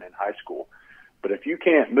lineman in high school. But if you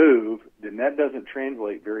can't move, then that doesn't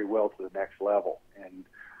translate very well to the next level. And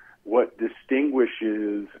what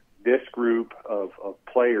distinguishes this group of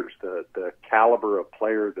players, the caliber of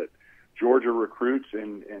player that Georgia recruits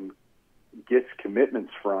and gets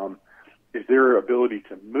commitments from, is their ability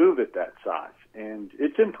to move at that size. And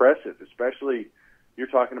it's impressive, especially you're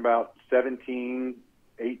talking about 17,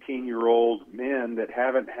 18-year-old men that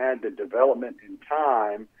haven't had the development in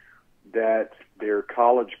time that their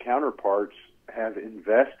college counterparts have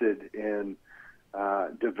invested in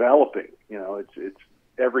developing. It's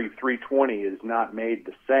every 320 is not made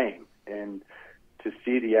the same, and to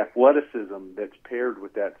see the athleticism that's paired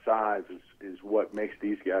with that size is what makes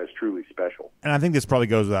these guys truly special. And I think this probably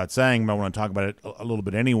goes without saying, but I want to talk about it a little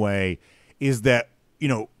bit anyway, is that,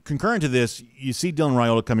 concurrent to this, you see Dylan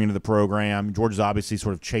Raiola coming into the program. Georgia's obviously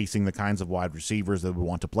sort of chasing the kinds of wide receivers that would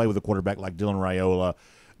want to play with a quarterback like Dylan Raiola.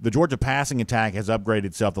 The Georgia passing attack has upgraded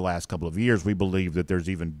itself the last couple of years. We believe that there's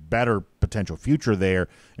even better potential future there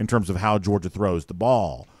in terms of how Georgia throws the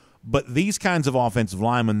ball. But these kinds of offensive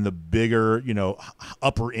linemen, the bigger,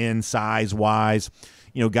 upper end size-wise,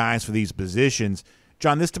 guys for these positions,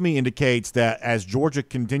 John, this to me indicates that as Georgia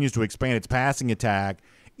continues to expand its passing attack,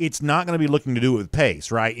 it's not going to be looking to do it with pace,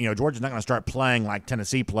 right? Georgia's not going to start playing like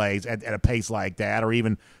Tennessee plays at a pace like that, or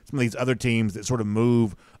even some of these other teams that sort of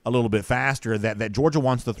move a little bit faster, that Georgia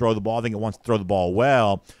wants to throw the ball. I think it wants to throw the ball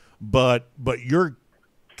well, but you're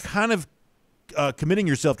kind of committing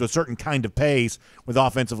yourself to a certain kind of pace with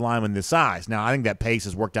offensive linemen this size. Now, I think that pace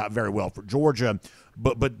has worked out very well for Georgia,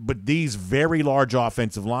 but these very large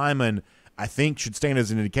offensive linemen, I think, should stand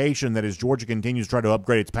as an indication that as Georgia continues to try to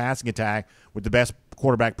upgrade its passing attack with the best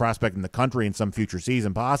quarterback prospect in the country in some future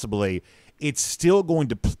season possibly, it's still going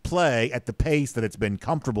to play at the pace that it's been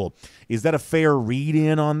comfortable. Is that a fair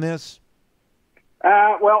read-in on this?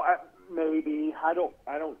 Maybe. I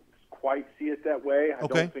don't quite see it that way. I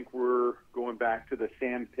don't think we're going back to the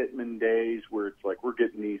Sam Pittman days where it's like we're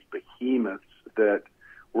getting these behemoths that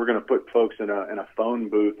we're going to put folks in a phone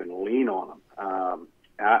booth and lean on them.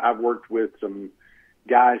 I've worked with some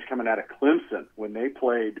guys coming out of Clemson when they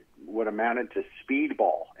played what amounted to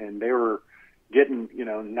speedball, and they were getting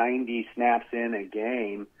 90 snaps in a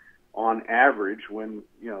game on average when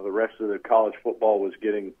the rest of the college football was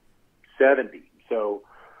getting 70. So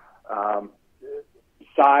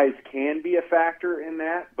size can be a factor in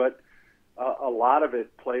that, but a lot of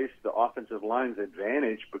it plays the offensive line's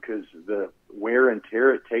advantage because the wear and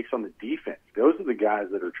tear it takes on the defense. Those are the guys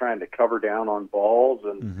that are trying to cover down on balls,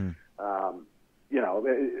 and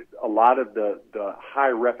a lot of the high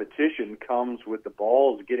repetition comes with the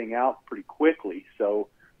balls getting out pretty quickly. So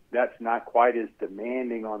that's not quite as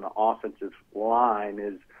demanding on the offensive line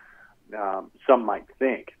as some might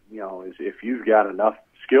think. Is if you've got enough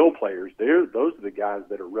skill players there, those are the guys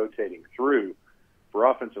that are rotating through. For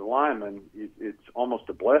offensive linemen, it's almost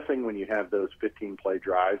a blessing when you have those 15-play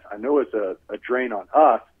drives. I know it's a drain on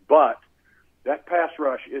us, but that pass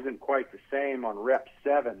rush isn't quite the same on rep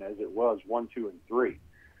 7 as it was 1, 2, and 3.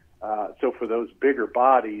 So for those bigger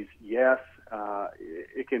bodies, yes,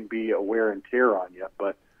 it can be a wear and tear on you,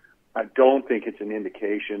 but I don't think it's an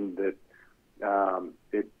indication that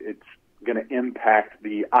it's going to impact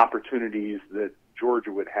the opportunities that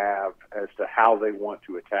Georgia would have as to how they want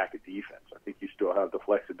to attack a defense. I think you still have the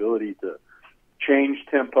flexibility to change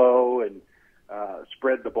tempo and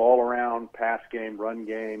spread the ball around, pass game, run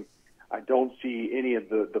game. I don't see any of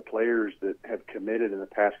the players that have committed in the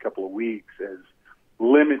past couple of weeks as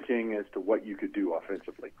limiting as to what you could do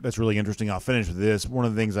offensively. That's really interesting. I'll finish with this. One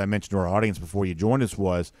of the things I mentioned to our audience before you joined us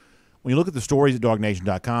was when you look at the stories at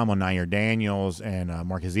DawgNation.com on Nair Daniels and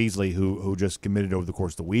Marquez Easley, who just committed over the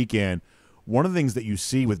course of the weekend, one of the things that you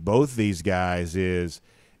see with both these guys is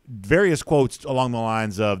various quotes along the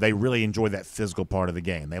lines of they really enjoy that physical part of the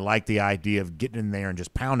game. They like the idea of getting in there and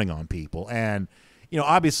just pounding on people. And,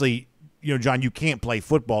 obviously, John, you can't play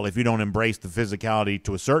football if you don't embrace the physicality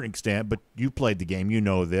to a certain extent, but you played the game. You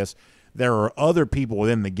know this. There are other people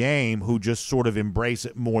within the game who just sort of embrace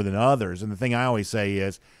it more than others. And the thing I always say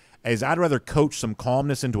is I'd rather coach some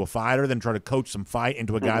calmness into a fighter than try to coach some fight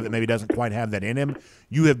into a guy that maybe doesn't quite have that in him.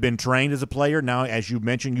 You have been trained as a player. Now, as you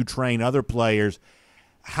mentioned, you train other players.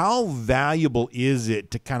 How valuable is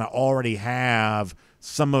it to kind of already have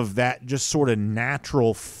some of that just sort of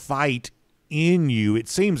natural fight in you? It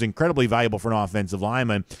seems incredibly valuable for an offensive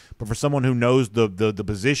lineman, but for someone who knows the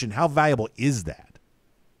position, how valuable is that?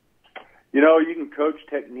 You can coach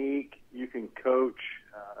technique. You can coach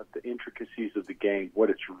the intricacies of the game. What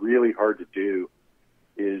it's really hard to do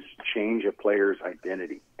is change a player's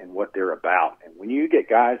identity and what they're about. And when you get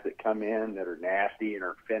guys that come in that are nasty and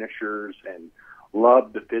are finishers and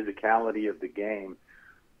love the physicality of the game,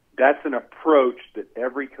 that's an approach that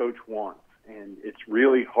every coach wants. And it's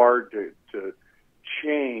really hard to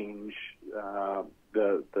change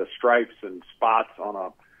the stripes and spots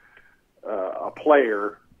on a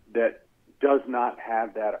player that does not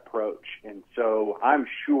have that approach. And so I'm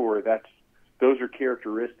sure those are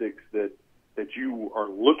characteristics that you are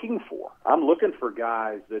looking for. I'm looking for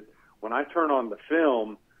guys that when I turn on the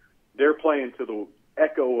film, they're playing to the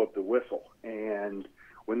echo of the whistle. And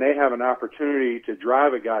when they have an opportunity to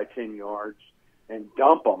drive a guy 10 yards and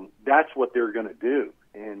dump them, that's what they're going to do.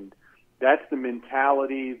 And that's the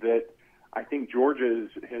mentality that I think Georgia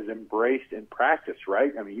has embraced in practice,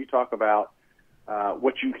 right? I mean, you talk about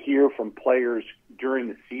what you hear from players during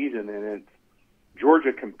the season, and it's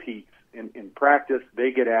Georgia competes in practice.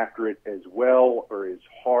 They get after it as well or as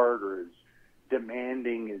hard or as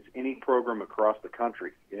demanding as any program across the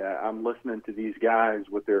country. Yeah, I'm listening to these guys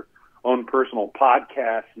with their own personal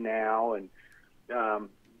podcasts now, and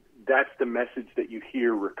that's the message that you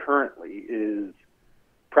hear recurrently is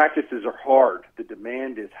practices are hard. The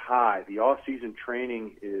demand is high. The off-season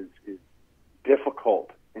training is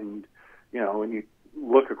difficult. And, when you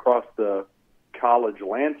look across the college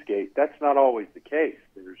landscape, that's not always the case.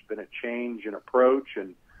 There's been a change in approach,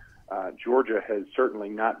 and Georgia has certainly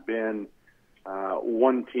not been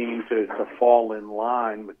one team to fall in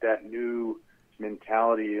line with that new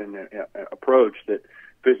mentality and approach that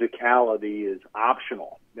physicality is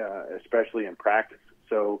optional, especially in practice.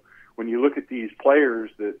 So when you look at these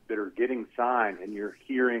players that are getting signed and you're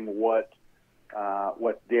hearing what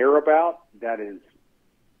they're about, that is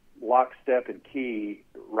lockstep and key,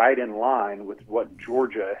 right in line with what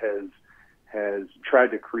Georgia has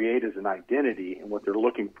tried to create as an identity and what they're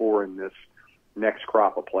looking for in this next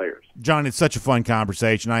crop of players. John, it's such a fun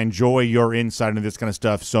conversation. I enjoy your insight into this kind of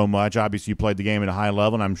stuff so much. Obviously, you played the game at a high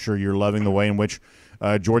level, and I'm sure you're loving the way in which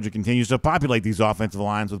Georgia continues to populate these offensive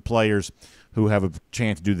lines with players who have a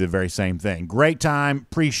chance to do the very same thing. Great time.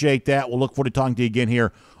 Appreciate that. We'll look forward to talking to you again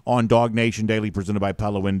here on DawgNation Daily, presented by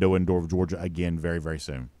Pella Window and Door of Georgia, again very, very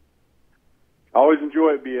soon. Always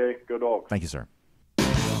enjoy it, BA. Go Dogs. Thank you, sir.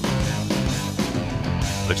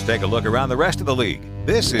 Let's take a look around the rest of the league.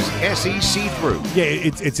 This is SEC Through. Yeah,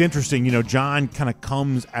 it's interesting. You know, John kind of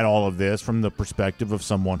comes at all of this from the perspective of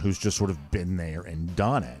someone who's just sort of been there and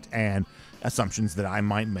done it. And assumptions that I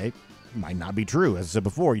might make might not be true. As I said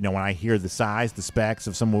before, you know, when I hear the size, the specs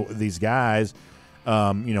of some of these guys,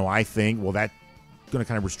 you know, I think, well, that's going to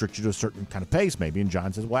kind of restrict you to a certain kind of pace maybe. And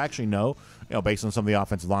John says, well, actually, no. You know, based on some of the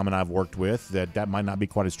offensive linemen I've worked with, that might not be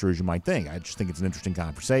quite as true as you might think. I just think it's an interesting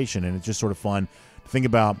conversation, and it's just sort of fun to think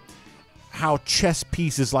about how chess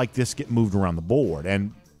pieces like this get moved around the board.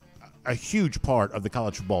 And a huge part of the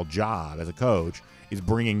college football job as a coach is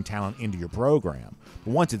bringing talent into your program.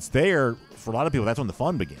 But once it's there, for a lot of people, that's when the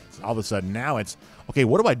fun begins. All of a sudden, now it's, okay,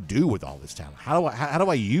 what do I do with all this talent? How do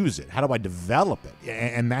I use it? How do I develop it?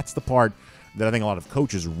 And that's the part that I think a lot of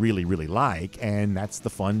coaches really, really like, and that's the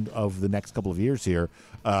fun of the next couple of years here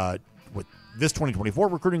with this 2024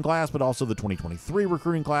 recruiting class, but also the 2023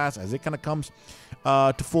 recruiting class as it kind of comes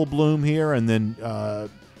to full bloom here, and then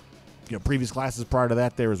you know, previous classes prior to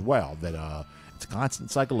that there as well. That it's a constant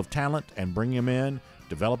cycle of talent and bringing them in,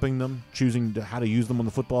 developing them, choosing how to use them on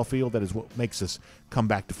the football field. That is what makes us come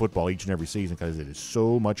back to football each and every season, because it is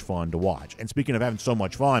so much fun to watch. And speaking of having so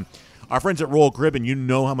much fun, our friends at Royal Caribbean, you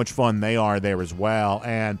know how much fun they are there as well.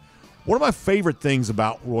 And one of my favorite things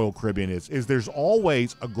about Royal Caribbean is there's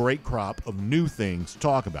always a great crop of new things to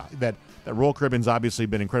talk about. That Royal Caribbean's obviously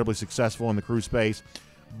been incredibly successful in the cruise space,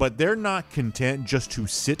 but they're not content just to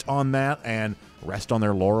sit on that and rest on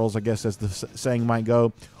their laurels, I guess as the saying might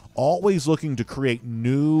go. Always looking to create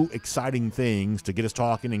new, exciting things to get us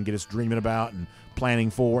talking and get us dreaming about and planning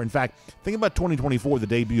for. In fact, think about 2024, the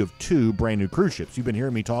debut of 2 brand new cruise ships. You've been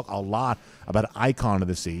hearing me talk a lot about Icon of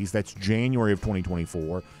the Seas. That's January of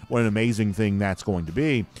 2024. What an amazing thing that's going to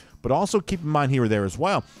be. But also keep in mind here or there as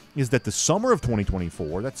well is that the summer of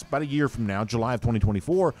 2024, that's about a year from now, July of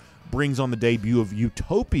 2024, brings on the debut of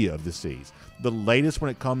Utopia of the Seas, the latest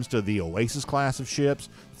when it comes to the Oasis class of ships,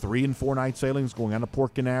 3- and 4-night sailings going out of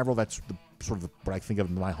Port Canaveral. That's sort of what I think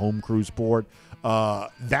of as my home cruise port.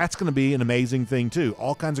 That's going to be an amazing thing too.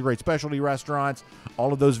 All kinds of great specialty restaurants,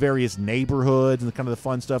 all of those various neighborhoods and kind of the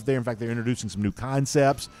fun stuff there. In fact, they're introducing some new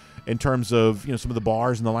concepts in terms of, you know, some of the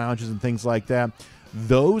bars and the lounges and things like that.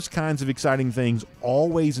 Those kinds of exciting things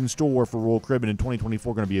always in store for Royal Caribbean in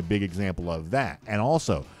 2024 are going to be a big example of that. And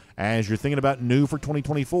also, as you're thinking about new for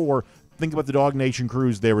 2024, think about the DawgNation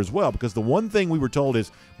Cruise there as well, because the one thing we were told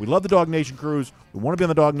is we love the DawgNation Cruise, we want to be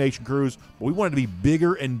on the DawgNation Cruise, but we want it to be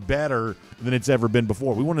bigger and better than it's ever been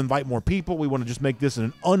before. We want to invite more people. We want to just make this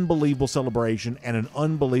an unbelievable celebration and an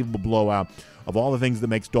unbelievable blowout of all the things that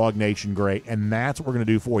makes DawgNation great, and that's what we're going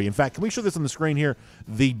to do for you. In fact, can we show this on the screen here,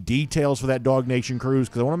 the details for that DawgNation Cruise,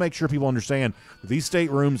 because I want to make sure people understand these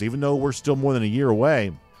staterooms, even though we're still more than a year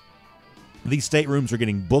away, these staterooms are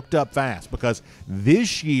getting booked up fast, because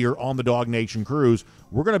this year on the DawgNation Cruise,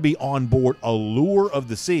 we're going to be on board Allure of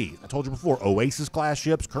the Seas. I told you before, Oasis-class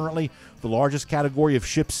ships, currently the largest category of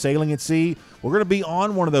ships sailing at sea. We're going to be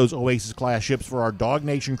on one of those Oasis-class ships for our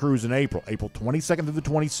DawgNation Cruise in April 22nd through the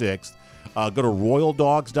 26th. Go to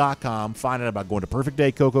RoyalDogs.com. Find out about going to Perfect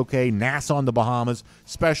Day Coco Cay, Nassau in the Bahamas,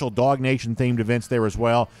 special DawgNation-themed events there as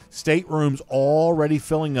well. Staterooms already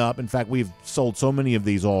filling up. In fact, we've sold so many of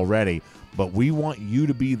these already, but we want you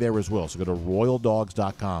to be there as well. So go to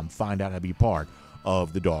RoyalDogs.com. Find out how to be part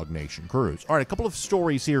of the DawgNation Cruise. All right, a couple of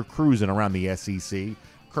stories here cruising around the SEC,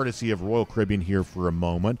 courtesy of Royal Caribbean here for a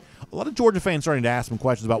moment. A lot of Georgia fans starting to ask some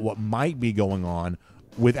questions about what might be going on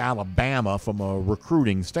with Alabama from a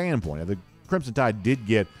recruiting standpoint. Now, the Crimson Tide did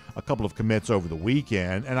get a couple of commits over the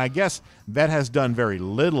weekend, and I guess that has done very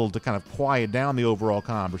little to kind of quiet down the overall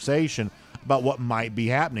conversation about what might be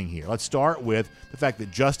happening here. Let's start with the fact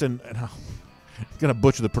that Justin, and I'm going to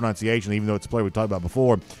butcher the pronunciation even though it's a player we talked about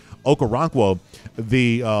before, Okoronkwo,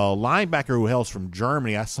 the linebacker who hails from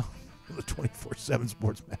Germany, I saw the 24/7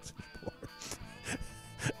 Sports message board.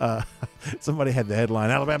 Somebody had the headline,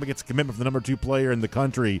 Alabama gets a commitment from the number 2 player in the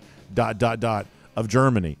country, ... of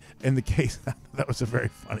Germany. In the case, that was a very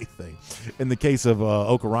funny thing. In the case of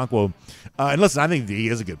Okoronkwo, and listen, I think he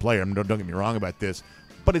is a good player. I mean, don't get me wrong about this,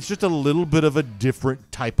 but it's just a little bit of a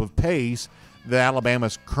different type of pace that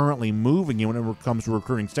Alabama's currently moving in whenever it comes to a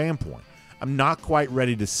recruiting standpoint. I'm not quite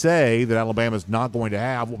ready to say that Alabama's not going to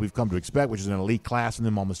have what we've come to expect, which is an elite class in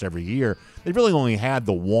them almost every year. They've really only had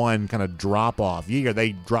the one kind of drop-off year.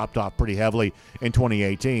 They dropped off pretty heavily in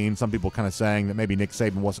 2018. Some people kind of saying that maybe Nick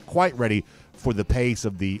Saban wasn't quite ready for the pace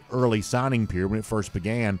of the early signing period when it first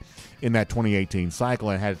began in that 2018 cycle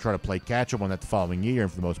and had to try to play catch-up on that the following year,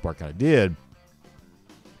 and for the most part kind of did.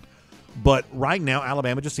 But right now,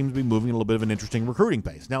 Alabama just seems to be moving at a little bit of an interesting recruiting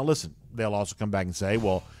pace. Now, listen, they'll also come back and say,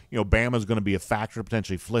 well, Bama's going to be a factor to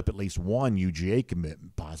potentially flip at least one UGA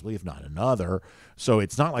commitment, possibly, if not another. So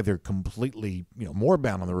it's not like they're completely, more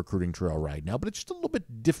bound on the recruiting trail right now, but it's just a little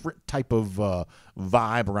bit different type of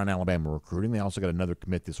vibe around Alabama recruiting. They also got another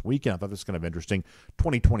commit this weekend. I thought this was kind of interesting.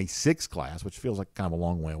 2026 class, which feels like kind of a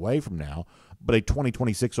long way away from now, but a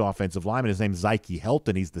 2026 offensive lineman. His name's Zyke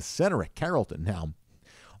Helton. He's the center at Carrollton now.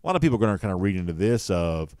 A lot of people are going to kind of read into this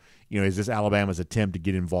of, is this Alabama's attempt to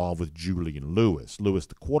get involved with Julian Lewis? Lewis,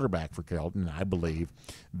 the quarterback for Carrollton, I believe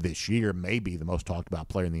this year may be the most talked about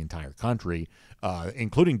player in the entire country,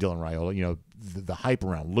 including Dylan Raiola. The hype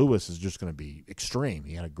around Lewis is just going to be extreme.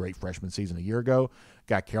 He had a great freshman season a year ago,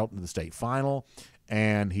 got Carrollton to the state final,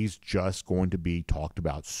 and he's just going to be talked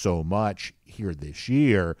about so much here this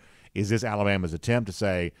year. Is this Alabama's attempt to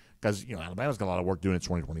say, because Alabama's got a lot of work doing its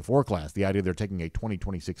 2024 class. The idea they're taking a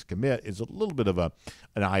 2026 commit is a little bit of an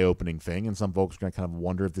eye-opening thing, and some folks are going to kind of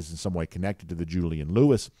wonder if this is in some way connected to the Julian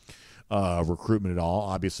Lewis recruitment at all.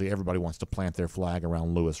 Obviously, everybody wants to plant their flag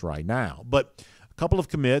around Lewis right now. But a couple of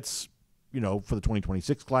commits, for the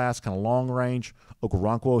 2026 class, kind of long range.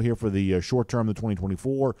 Okoronkwo here for the short term, the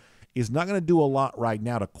 2024, is not going to do a lot right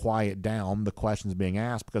now to quiet down the questions being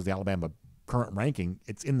asked because the Alabama current ranking,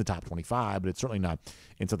 it's in the top 25, but it's certainly not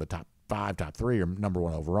into the top 5, top 3, or number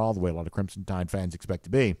 1 overall, the way a lot of Crimson Tide fans expect to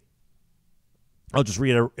be. I'll just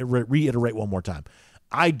reiterate one more time.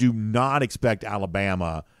 I do not expect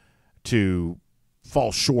Alabama to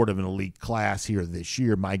fall short of an elite class here this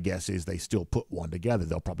year. My guess is they still put one together.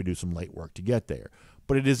 They'll probably do some late work to get there.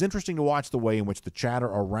 But it is interesting to watch the way in which the chatter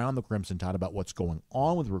around the Crimson Tide about what's going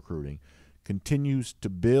on with recruiting continues to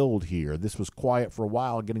build here. This was quiet for a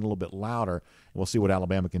while, getting a little bit louder, and we'll see what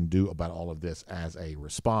Alabama can do about all of this as a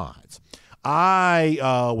response. I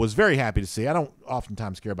was very happy to see, I don't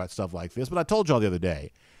oftentimes care about stuff like this, but I told y'all the other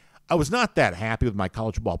day, I was not that happy with my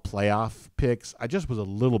college football playoff picks. I just was a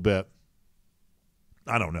little bit,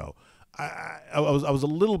 I don't know, I was a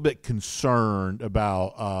little bit concerned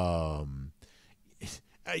about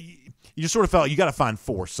you just sort of felt you got to find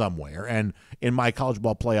 4 somewhere. And in my college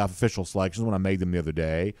ball playoff official selections, when I made them the other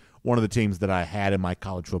day, one of the teams that I had in my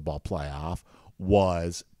college football playoff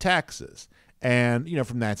was Texas. And,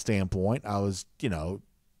 from that standpoint, I was,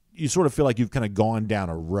 you sort of feel like you've kind of gone down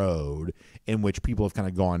a road in which people have kind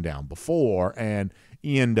of gone down before, and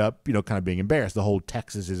you end up, kind of being embarrassed. The whole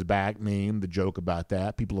Texas is back meme, the joke about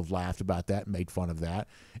that, people have laughed about that and made fun of that.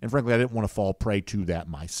 And frankly, I didn't want to fall prey to that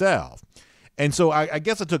myself. And so I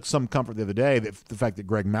guess I took some comfort the other day that the fact that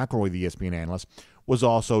Greg McElroy, the ESPN analyst, was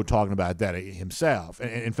also talking about that himself.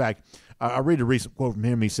 And in fact, I read a recent quote from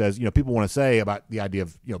him. He says, people want to say about the idea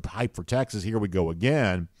of, hype for Texas, here we go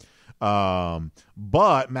again. But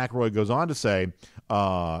McElroy goes on to say,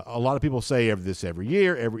 a lot of people say this every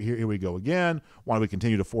year, here we go again. Why do we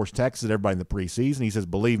continue to force Texas at everybody in the preseason? He says,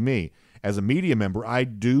 believe me, as a media member, I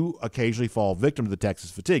do occasionally fall victim to the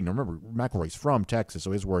Texas fatigue. Now, remember, McElroy's from Texas,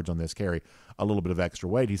 so his words on this carry a little bit of extra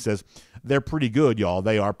weight. He says, they're pretty good, y'all.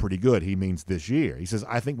 They are pretty good. He means this year. He says,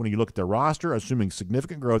 I think when you look at their roster, assuming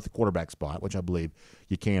significant growth at the quarterback spot, which I believe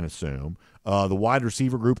you can assume, the wide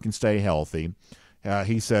receiver group can stay healthy.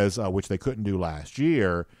 He says, which they couldn't do last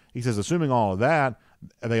year. He says, assuming all of that,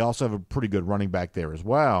 they also have a pretty good running back there as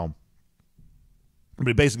well.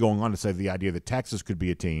 But basically going on to say the idea that Texas could be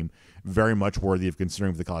a team very much worthy of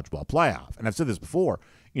considering for the college football playoff. And I've said this before,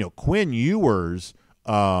 Quinn Ewers,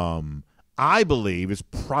 I believe, is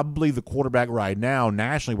probably the quarterback right now.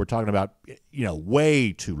 Nationally, we're talking about,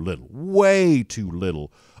 way too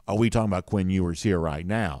little are we talking about Quinn Ewers here right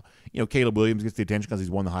now. Caleb Williams gets the attention because he's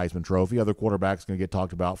won the Heisman Trophy. Other quarterbacks going to get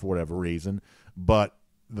talked about for whatever reason. But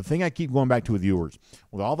the thing I keep going back to with Ewers,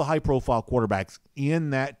 with all the high-profile quarterbacks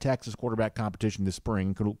in that Texas quarterback competition this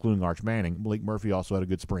spring, including Arch Manning, Malik Murphy also had a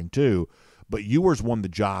good spring too, but Ewers won the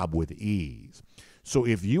job with ease. So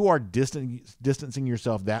if you are distancing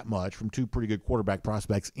yourself that much from 2 pretty good quarterback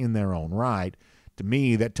prospects in their own right, To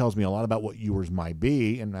me, that tells me a lot about what Ewers might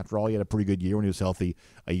be. And after all, he had a pretty good year when he was healthy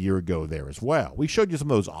a year ago there as well. We showed you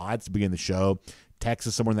some of those odds to begin the show.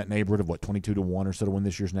 Texas somewhere in that neighborhood of, 22-1 or so to win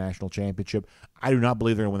this year's national championship. I do not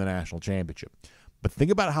believe they're going to win the national championship. But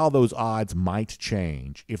think about how those odds might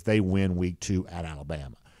change if they win week 2 at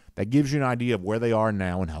Alabama. That gives you an idea of where they are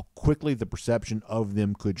now and how quickly the perception of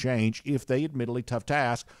them could change if they, admittedly tough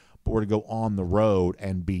task, but were to go on the road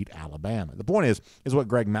and beat Alabama. The point is what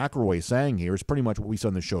Greg McElroy is saying here is pretty much what we saw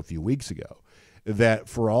on the show a few weeks ago, that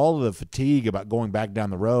for all of the fatigue about going back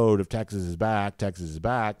down the road of Texas is back, the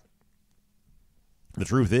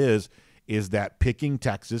truth is that picking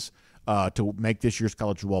Texas to make this year's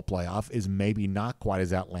college football playoff is maybe not quite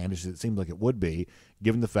as outlandish as it seems like it would be,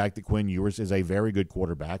 given the fact that Quinn Ewers is a very good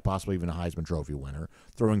quarterback, possibly even a Heisman Trophy winner,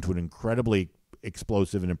 throwing to an incredibly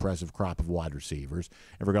explosive and impressive crop of wide receivers.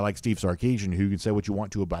 And for a guy like Steve Sarkisian, who you can say what you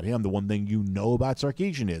want to about him, the one thing you know about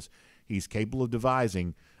Sarkisian is he's capable of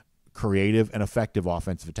devising creative and effective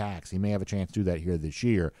offensive attacks. He may have a chance to do that here this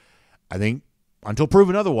year. I think, until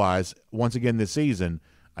proven otherwise, once again this season,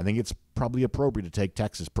 I think it's probably appropriate to take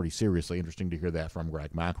Texas pretty seriously. Interesting to hear that from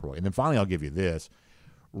Greg McElroy. And then finally, I'll give you this.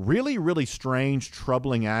 Really, really strange,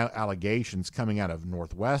 troubling allegations coming out of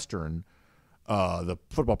Northwestern, the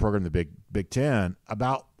football program, the Big Ten,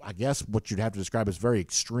 about, I guess, what you'd have to describe as very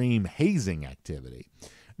extreme hazing activity.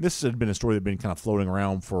 This had been a story that had been kind of floating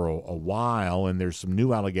around for a while, and there's some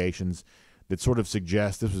new allegations that sort of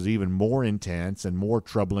suggest this was even more intense and more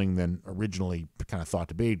troubling than originally kind of thought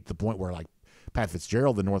to be, to the point where, like, Pat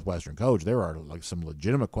Fitzgerald, the Northwestern coach, there are like some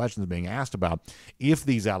legitimate questions being asked about if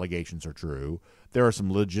these allegations are true. There are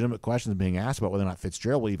some legitimate questions being asked about whether or not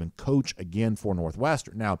Fitzgerald will even coach again for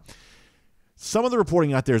Northwestern. Now, some of the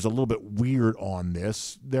reporting out there is a little bit weird on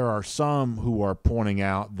this. There are some who are pointing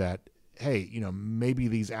out that, hey, maybe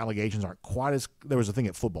these allegations aren't quite as – there was a thing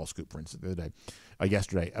at Football Scoop, for instance, the other day,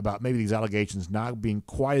 yesterday, about maybe these allegations not being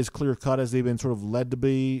quite as clear-cut as they've been sort of led to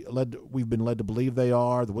be. We've been led to believe they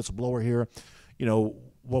are. The whistleblower here,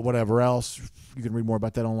 whatever else. You can read more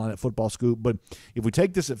about that online at Football Scoop. But if we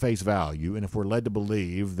take this at face value, and if we're led to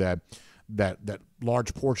believe that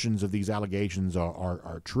large portions of these allegations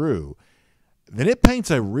are true, then it paints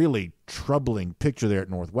a really troubling picture there at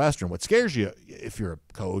Northwestern. What scares you, if you're a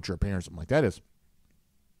coach or a parent or something like that,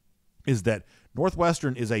 is that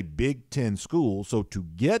Northwestern is a Big Ten school, so to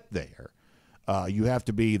get there, you have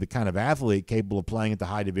to be the kind of athlete capable of playing at the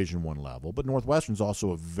high Division I level. But Northwestern's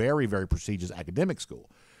also a very, very prestigious academic school.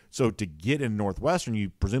 So to get in Northwestern,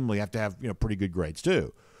 you presumably have to have pretty good grades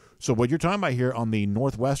too. So what you're talking about here on the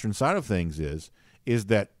Northwestern side of things is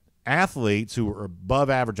that athletes who are above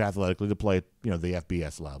average athletically to play at the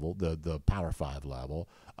FBS level, the Power 5 level,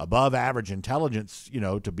 above average intelligence,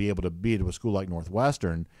 to be able to be at a school like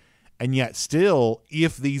Northwestern, and yet still,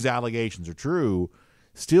 if these allegations are true,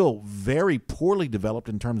 still very poorly developed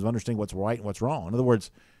in terms of understanding what's right and what's wrong. In other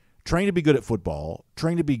words, trained to be good at football,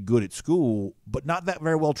 trained to be good at school, but not that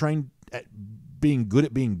very well trained at being good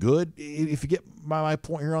at being good, if you get my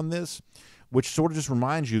point here on this, which sort of just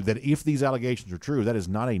reminds you that if these allegations are true, that is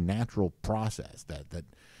not a natural process, that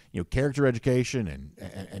character education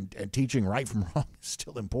and teaching right from wrong is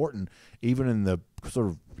still important, even in the sort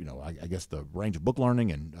of, I guess the range of book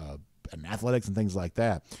learning and athletics and things like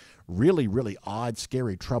that. Really, really odd,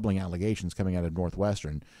 scary, troubling allegations coming out of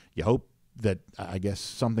Northwestern. You hope that, I guess,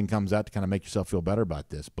 something comes out to kind of make yourself feel better about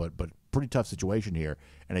this, but pretty tough situation here,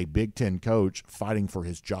 and a Big Ten coach fighting for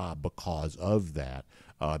his job because of that.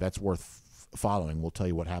 That's worth following. We'll tell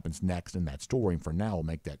you what happens next in that story, and for now, we'll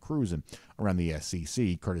make that cruising around the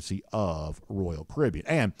SEC, courtesy of Royal Caribbean.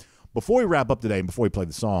 And before we wrap up today, and before we play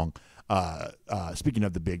the song, speaking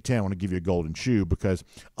of the Big Ten, I want to give you a golden shoe, because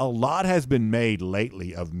a lot has been made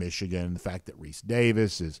lately of Michigan. The fact that Reese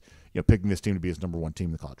Davis is picking this team to be his number one team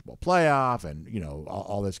in the college football playoff, and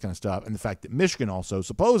all this kind of stuff, and the fact that Michigan also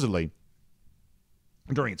supposedly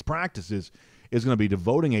during its practices is going to be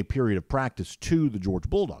devoting a period of practice to the Georgia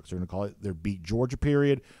Bulldogs. They're going to call it their Beat Georgia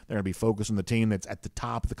period. They're going to be focused on the team that's at the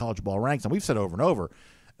top of the college football ranks. And we've said over and over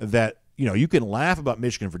that you can laugh about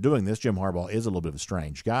Michigan for doing this. Jim Harbaugh is a little bit of a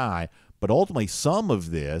strange guy, but ultimately some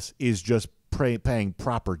of this is just paying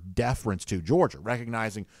proper deference to Georgia,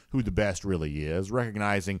 recognizing who the best really is,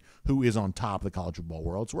 recognizing who is on top of the college football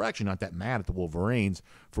world. So we're actually not that mad at the Wolverines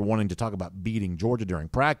for wanting to talk about beating Georgia during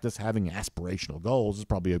practice. Having aspirational goals is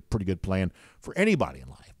probably a pretty good plan for anybody in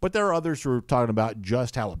life. But there are others who are talking about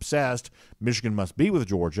just how obsessed Michigan must be with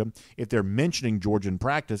Georgia if they're mentioning Georgia in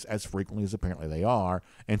practice as frequently as apparently they are.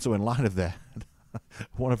 And so in light of that,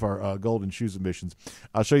 one of our golden shoe submissions.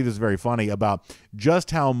 I'll show you this very funny about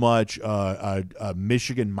just how much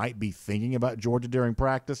Michigan might be thinking about Georgia during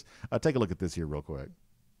practice. Take a look at this here real quick.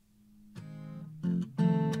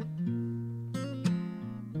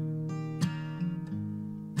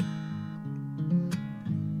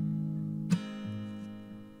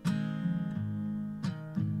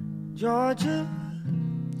 Georgia.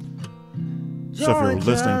 So if you're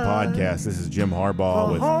listening to podcast, this is Jim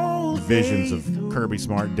Harbaugh with visions of Kirby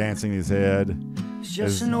Smart dancing his head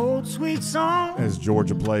Just an old sweet song. as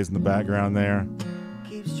Georgia plays in the background there.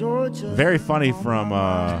 Keeps Georgia. Very funny from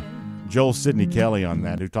Joel Sidney Kelly on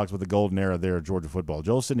that, who talks about the golden era there of Georgia football.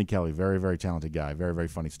 Joel Sidney Kelly, very, very talented guy, very, very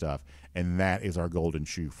funny stuff. And that is our golden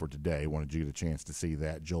shoe for today. Wanted you to get a chance to see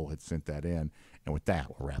that. Joel had sent that in. And with that,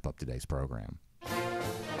 we'll wrap up today's program.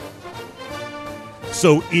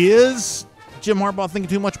 So is Jim Harbaugh thinking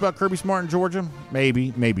too much about Kirby Smart in Georgia?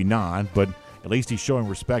 Maybe, maybe not, but at least he's showing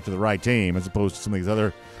respect to the right team as opposed to some of these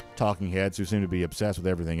other talking heads who seem to be obsessed with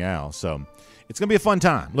everything else. So it's going to be a fun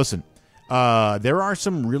time. Listen, there are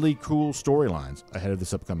some really cool storylines ahead of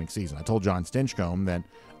this upcoming season. I told John Stinchcomb that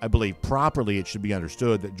I believe properly it should be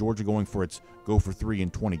understood that Georgia going for its go for 3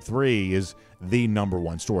 in 23 is the number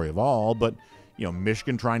one story of all, but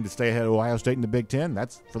Michigan trying to stay ahead of Ohio State in the Big Ten.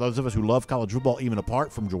 That's, for those of us who love college football, even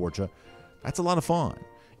apart from Georgia, that's a lot of fun.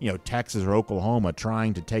 Texas or Oklahoma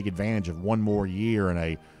trying to take advantage of one more year in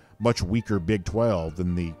a much weaker Big 12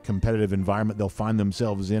 than the competitive environment they'll find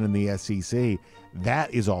themselves in the SEC.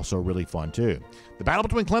 That is also really fun, too. The battle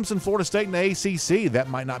between Clemson, Florida State, and the ACC, that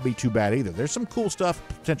might not be too bad either. There's some cool stuff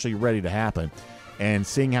potentially ready to happen, and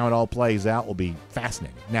seeing how it all plays out will be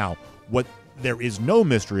fascinating. Now, what there is no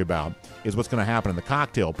mystery about is what's going to happen in the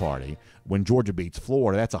cocktail party when Georgia beats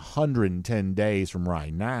Florida. That's 110 days from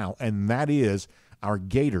right now, and that is our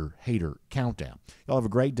Gator Hater Countdown. Y'all have a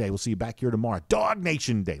great day. We'll see you back here tomorrow.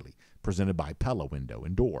 DawgNation Daily, presented by Pella Window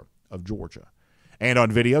and Door of Georgia. And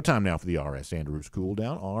on video, time now for the R.S. Andrews Cool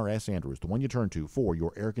Down. R.S. Andrews, the one you turn to for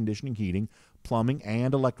your air conditioning, heating, plumbing,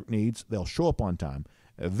 and electric needs. They'll show up on time.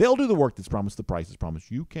 They'll do the work that's promised, the price is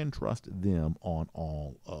promised. You can trust them on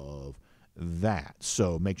all of that.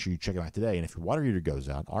 So make sure you check it out today. And if your water heater goes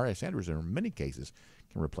out, R.S. Andrews, in many cases,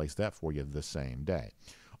 can replace that for you the same day.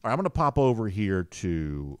 All right, I'm going to pop over here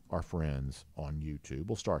to our friends on YouTube.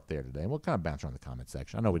 We'll start there today, and we'll kind of bounce around the comment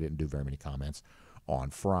section. I know we didn't do very many comments on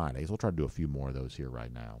Fridays. We'll try to do a few more of those here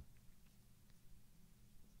right now.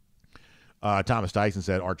 Thomas Dyson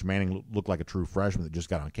said Arch Manning looked like a true freshman that just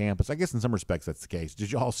got on campus. I guess in some respects that's the case.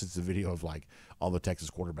 Did you all see the video of all the Texas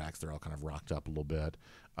quarterbacks? They're all kind of rocked up a little bit.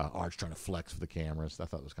 Arch trying to flex for the cameras. I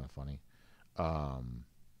thought it was kind of funny.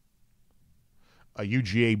 A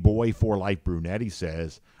UGA boy for life Brunetti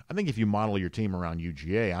says, I think if you model your team around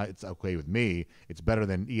UGA, it's okay with me. It's better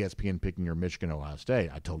than ESPN picking your Michigan, Ohio State.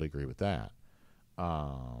 I totally agree with that.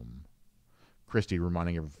 Christy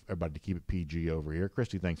reminding everybody to keep it PG over here.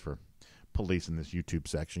 Christy, thanks for policing this YouTube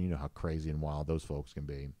section. You know how crazy and wild those folks can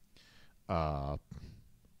be. Paul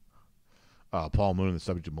Moon, the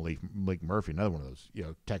subject of Malik Murphy, another one of those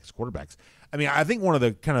Texas quarterbacks. I mean, I think one of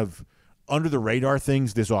the kind of under the radar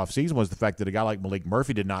things this offseason was the fact that a guy like Malik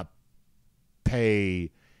Murphy did not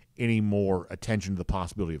pay any more attention to the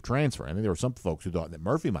possibility of transfer. I think there were some folks who thought that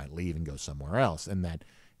Murphy might leave and go somewhere else, and that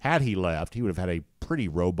had he left, he would have had a pretty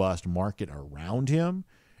robust market around him,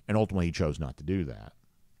 and ultimately he chose not to do that.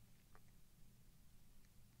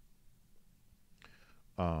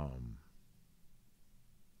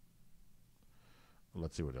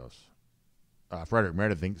 Let's see what else. Frederick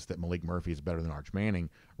Meredith thinks that Malik Murphy is better than Arch Manning.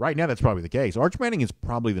 Right now, that's probably the case. Arch Manning is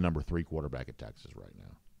probably the number 3 quarterback at Texas right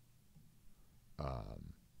now.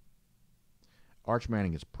 Arch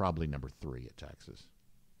Manning is probably number 3 at Texas.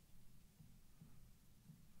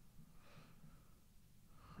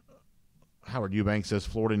 Howard Eubank says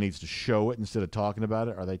Florida needs to show it instead of talking about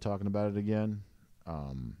it. Are they talking about it again?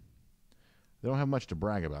 They don't have much to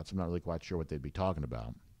brag about, so I'm not really quite sure what they'd be talking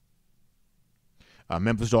about.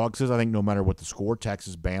 Memphis Dog says, I think no matter what the score,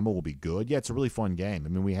 Texas, Bama will be good. Yeah, it's a really fun game. I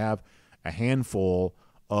mean, we have a handful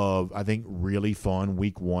of, I think, really fun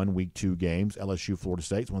Week 1, Week 2 games. LSU, Florida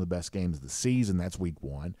State is one of the best games of the season. That's Week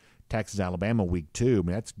 1. Texas, Alabama, Week 2. I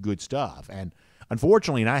mean, that's good stuff. And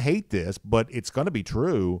unfortunately, and I hate this, but it's going to be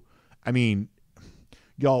true. I mean,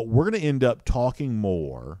 y'all, we're going to end up talking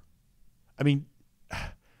more. I mean,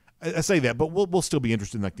 I say that, but we'll still be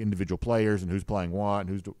interested in the individual players and who's playing what and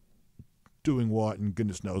who's doing what, and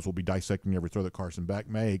goodness knows we'll be dissecting every throw that Carson Beck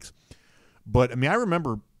makes. But, I mean, I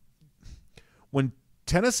remember when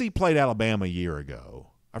Tennessee played Alabama a year ago,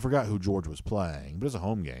 I forgot who Georgia was playing, but it was a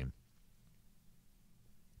home game.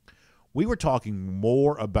 We were talking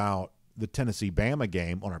more about the Tennessee-Bama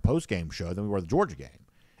game on our post-game show than we were the Georgia game.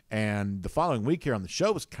 And the following week here on the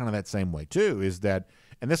show was kind of that same way too, is that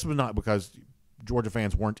 – and this was not because Georgia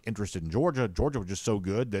fans weren't interested in Georgia. Georgia was just so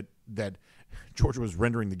good that Georgia was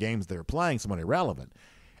rendering the games they were playing somewhat irrelevant.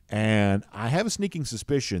 And I have a sneaking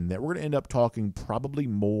suspicion that we're going to end up talking probably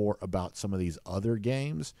more about some of these other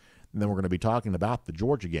games than we're going to be talking about the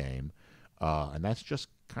Georgia game. And that's just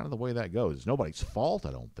kind of the way that goes. It's nobody's fault,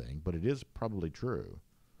 I don't think, but it is probably true.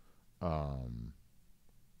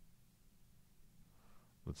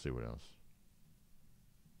 Let's see what else.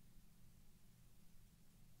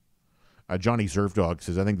 Johnny Surfdog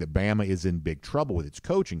says, I think that Bama is in big trouble with its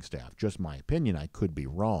coaching staff. Just my opinion. I could be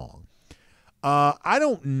wrong. I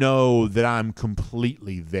don't know that I'm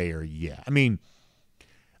completely there yet. I mean,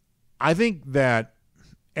 I think that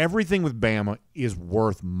everything with Bama is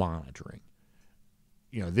worth monitoring.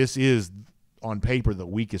 You know, this is, on paper, the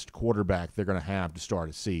weakest quarterback they're going to have to start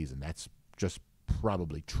a season. That's just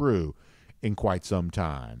probably true in quite some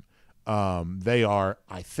time. They are,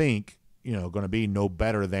 I think, going to be no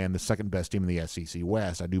better than the second best team in the SEC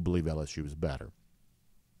West. I do believe LSU is better.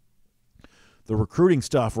 The recruiting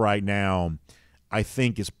stuff right now, I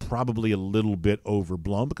think, is probably a little bit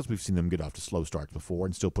overblown because we've seen them get off to slow starts before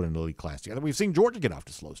and still put an elite class together. We've seen Georgia get off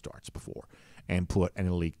to slow starts before and put an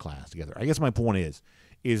elite class together. I guess my point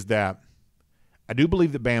is that I do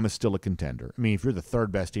believe that Bama is still a contender. I mean, if you're the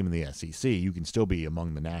third best team in the SEC, you can still be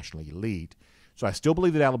among the nationally elite. So I still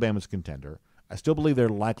believe that Alabama's a contender. I still believe they're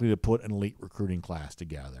likely to put an elite recruiting class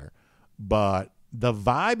together. But the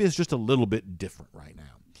vibe is just a little bit different right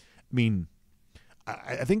now. I mean,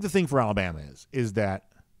 I think the thing for Alabama is that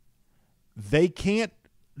they can't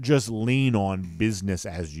just lean on business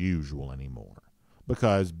as usual anymore,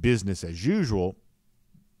 because business as usual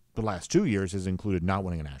the last 2 years has included not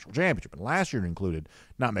winning a national championship, and last year it included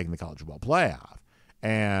not making the college football playoff.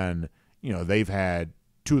 And, they've had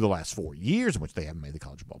 2 of the last 4 years in which they haven't made the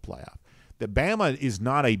college football playoff. That Bama is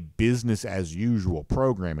not a business as usual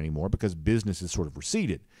program anymore because business has sort of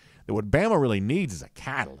receded. That what Bama really needs is a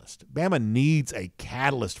catalyst. Bama needs a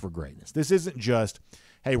catalyst for greatness. This isn't just,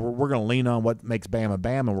 hey, we're going to lean on what makes Bama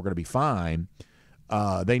Bama and we're going to be fine.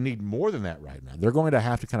 They need more than that right now. They're going to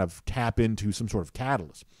have to kind of tap into some sort of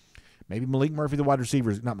catalyst. Maybe Malik Murphy, the wide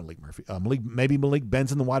receiver, not Malik Murphy. Maybe Malik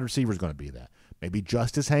Benson, the wide receiver, is going to be that. Maybe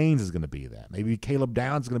Justice Haynes is going to be that. Maybe Caleb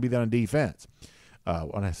Downs is going to be that on defense.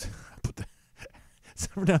 When I put the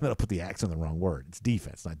every time that I put the accent on the wrong word. It's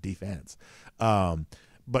defense, not defense.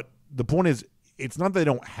 But the point is, it's not that they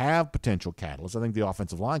don't have potential catalysts. I think the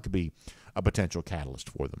offensive line could be a potential catalyst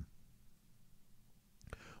for them.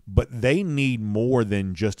 But they need more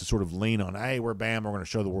than just to sort of lean on, hey, we're Bama, we're going to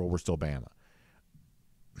show the world we're still Bama.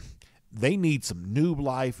 They need some new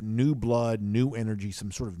life, new blood, new energy,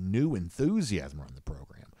 some sort of new enthusiasm around the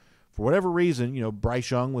program. For whatever reason, Bryce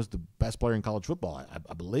Young was the best player in college football,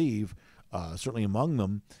 I believe, certainly among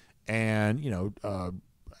them. And,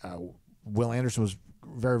 Will Anderson was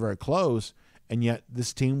very, very close. And yet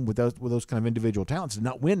this team with those kind of individual talents did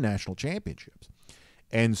not win national championships.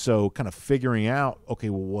 And so kind of figuring out, okay,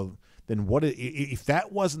 well then what if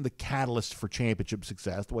that wasn't the catalyst for championship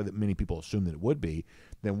success, the way that many people assume that it would be,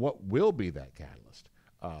 then what will be that catalyst?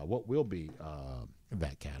 What will be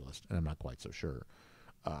that catalyst? And I'm not quite so sure.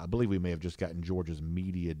 I believe we may have just gotten Georgia's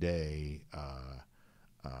media day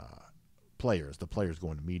players. The players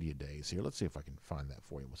going to media days here. Let's see if I can find that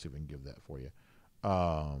for you. We'll see if we can give that for you.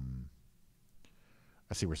 I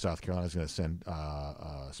see where South Carolina's going to send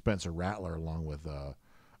Spencer Rattler along with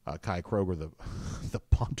Kai Kroger, the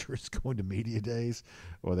punters, going to media days.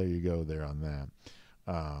 Well, there you go there on that.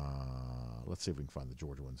 Let's see if we can find the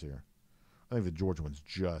Georgia ones here. I think the Georgia ones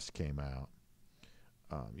just came out.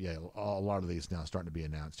 A lot of these now starting to be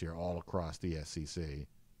announced here all across the SEC.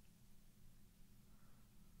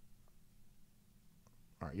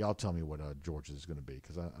 All right, y'all tell me what Georgia's is going to be,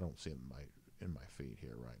 because I don't see it in my feed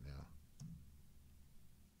here right now.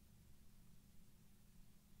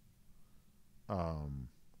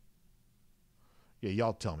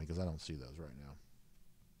 Y'all tell me, because I don't see those right now.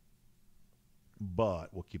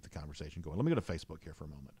 But we'll keep the conversation going. Let me go to Facebook here for a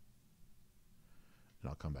moment, and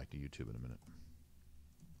I'll come back to YouTube in a minute.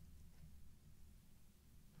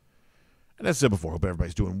 And as I said before, hope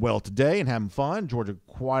everybody's doing well today and having fun. Georgia,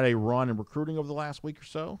 quite a run in recruiting over the last week or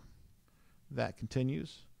so. That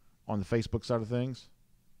continues on the Facebook side of things.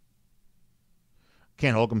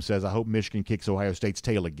 Ken Holcomb says, I hope Michigan kicks Ohio State's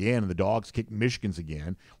tail again and the Dogs kick Michigan's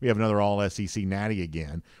again. We have another all-SEC natty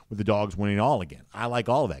again with the Dogs winning all again. I like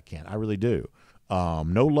all of that, Ken. I really do.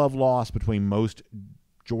 No love lost between most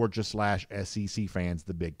Georgia/SEC fans,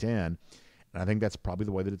 the Big Ten. And I think that's probably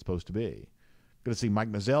the way that it's supposed to be. Good to see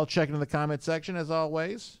Mike Mazzell checking in the comment section, as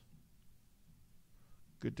always.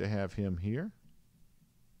 Good to have him here.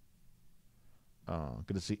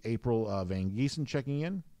 Good to see April Van Giesen checking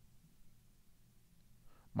in.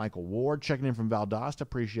 Michael Ward checking in from Valdosta.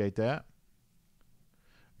 Appreciate that.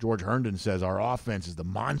 George Herndon says, our offense is the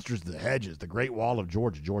monsters of the hedges, the great wall of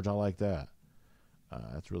Georgia. George, I like that.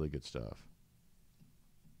 That's really good stuff.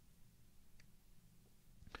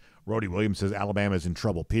 Rhodey Williams says Alabama is in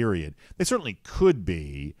trouble, period. They certainly could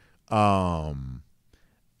be. I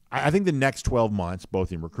think the next 12 months,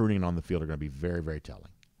 both in recruiting and on the field, are going to be very, very telling.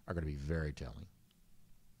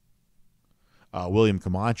 William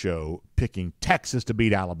Camacho picking Texas to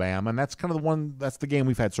beat Alabama, and that's kind of that's the game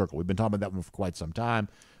we've had circled. We've been talking about that one for quite some time.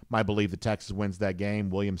 My belief that Texas wins that game.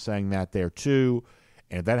 William saying that there too.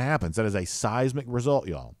 And if that happens, that is a seismic result,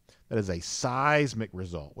 y'all. That is a seismic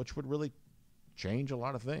result, which would really change a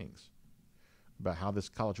lot of things about how this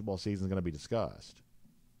college football season is going to be discussed.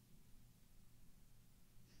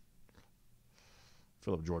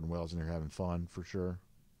 Philip Jordan Wells in there having fun for sure.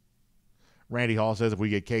 Randy Hall says, if we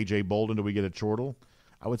get KJ Bolden, do we get a chortle?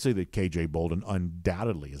 I would say that KJ Bolden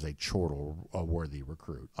undoubtedly is a chortle-worthy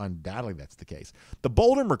recruit. Undoubtedly that's the case. The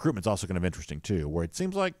Bolden recruitment's also kind of interesting, too, where it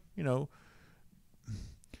seems like,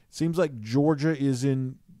 Georgia is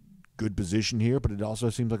in good position here, but it also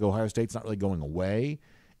seems like Ohio State's not really going away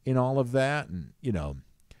in all of that. And,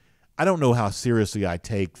 I don't know how seriously I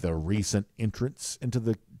take the recent entrance into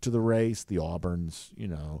the race, the Auburns,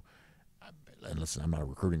 and listen, I'm not a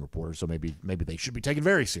recruiting reporter, so maybe they should be taken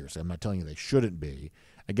very seriously. I'm not telling you they shouldn't be.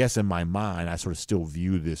 I guess in my mind, I sort of still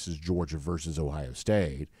view this as Georgia versus Ohio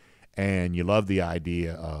State. And you love the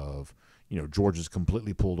idea of, Georgia's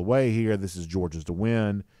completely pulled away here. This is Georgia's to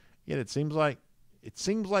win. Yet it seems like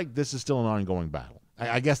this is still an ongoing battle.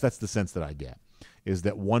 I guess that's the sense that I get, is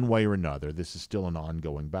that one way or another, this is still an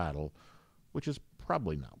ongoing battle, which is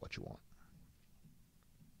probably not what you want.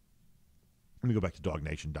 Let me go back to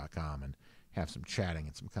DawgNation.com and have some chatting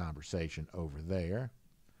and some conversation over there.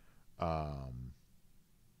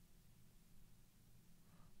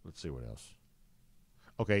 Let's see what else.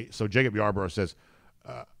 Okay, so Jacob Yarborough says,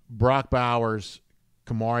 Brock Bowers,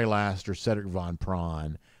 Kamari Laster, Cedric Von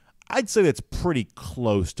Prawn. I'd say that's pretty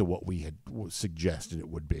close to what we had suggested it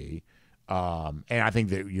would be. And I think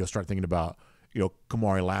that you'll start thinking about,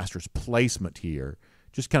 Kamari Laster's placement here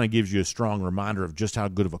just kind of gives you a strong reminder of just how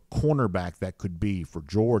good of a cornerback that could be for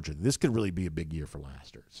Georgia. This could really be a big year for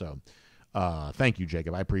Laster. So thank you,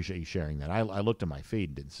 Jacob. I appreciate you sharing that. I looked at my feed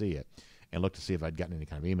and didn't see it and looked to see if I'd gotten any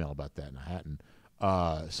kind of email about that, and I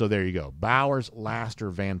hadn't. So there you go. Bowers, Laster,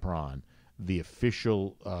 Van Prawn, the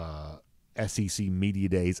official SEC Media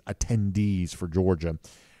Days attendees for Georgia.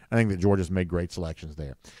 I think that Georgia's made great selections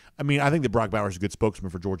there. I mean, I think that Brock Bowers is a good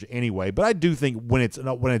spokesman for Georgia anyway, but I do think when it's at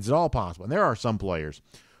all possible, and there are some players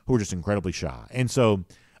who are just incredibly shy, and so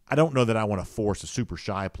I don't know that I want to force a super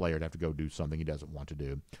shy player to have to go do something he doesn't want to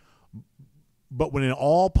do. But when at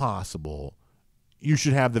all possible, you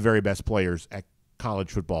should have the very best players at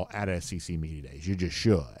college football at SEC Media Days. You just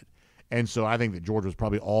should. And so I think that Georgia was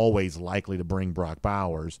probably always likely to bring Brock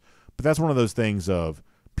Bowers, but that's one of those things of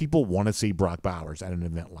people want to see Brock Bowers at an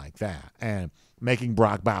event like that. And making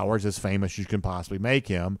Brock Bowers as famous as you can possibly make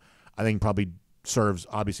him, I think probably serves,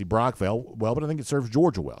 obviously, Brock well, but I think it serves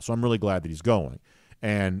Georgia well. So I'm really glad that he's going.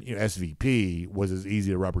 And SVP was as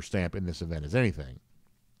easy to rubber stamp in this event as anything.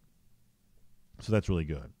 So that's really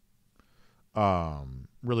good.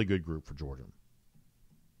 Really good group for Georgia.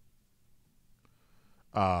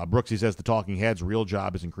 Brooksy says the talking heads' real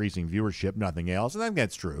job is increasing viewership, nothing else. And I think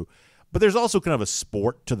that's true. But there's also kind of a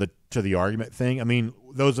sport to the argument thing. I mean,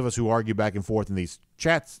 those of us who argue back and forth in these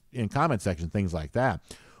chats, in comment sections, things like that,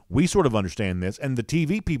 we sort of understand this. And the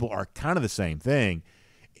TV people are kind of the same thing.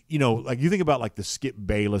 Like you think about like the Skip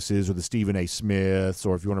Baylesses or the Stephen A. Smiths,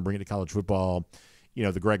 or if you want to bring it to college football,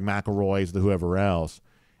 the Greg McElroys, the whoever else,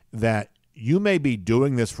 that you may be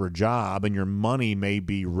doing this for a job and your money may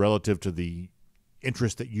be relative to the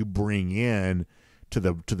interest that you bring in to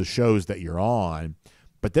the shows that you're on.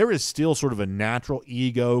 But there is still sort of a natural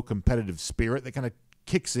ego, competitive spirit that kind of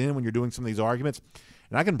kicks in when you're doing some of these arguments.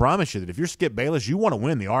 And I can promise you that if you're Skip Bayless, you want to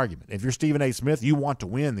win the argument. If you're Stephen A. Smith, you want to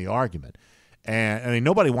win the argument. And I mean,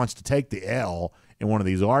 nobody wants to take the L in one of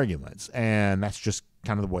these arguments. And that's just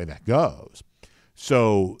kind of the way that goes.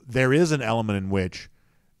 So there is an element in which,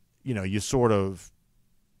 you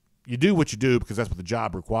do what you do because that's what the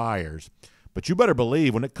job requires. But you better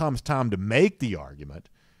believe when it comes time to make the argument,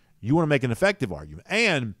 you want to make an effective argument.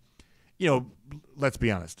 And, let's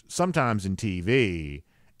be honest, sometimes in TV,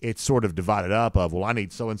 it's sort of divided up of, well, I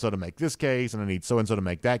need so-and-so to make this case, and I need so-and-so to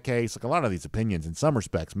make that case. Like a lot of these opinions, in some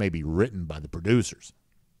respects, may be written by the producers.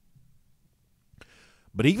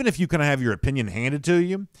 But even if you kind of have your opinion handed to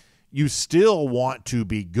you, you still want to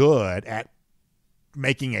be good at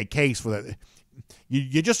making a case for that.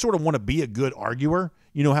 You just sort of want to be a good arguer.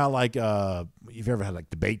 You know how, like, you've ever had, like,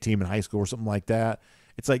 debate team in high school or something like that?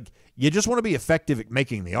 It's like you just want to be effective at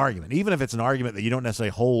making the argument, even if it's an argument that you don't necessarily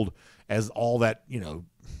hold as all that,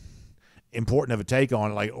 important of a take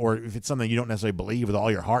on it, like, or if it's something you don't necessarily believe with all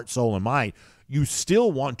your heart, soul, and might, you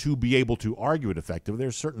still want to be able to argue it effectively.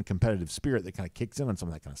 There's a certain competitive spirit that kind of kicks in on some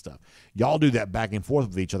of that kind of stuff. Y'all do that back and forth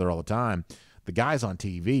with each other all the time. The guys on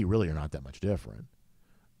TV really are not that much different.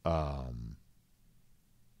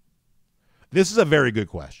 This is a very good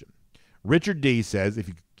question. Richard D says, if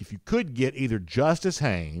you could get either Justice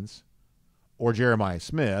Haynes or Jeremiah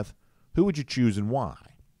Smith, who would you choose and why?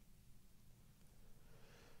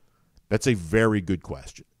 That's a very good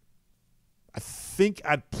question. I think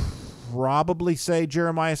I'd probably say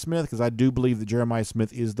Jeremiah Smith because I do believe that Jeremiah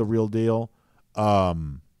Smith is the real deal. But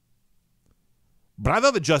I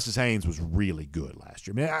thought that Justice Haynes was really good last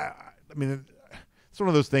year. I mean, it's one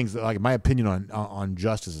of those things that, like, my opinion on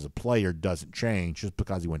Justice as a player doesn't change just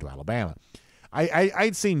because he went to Alabama.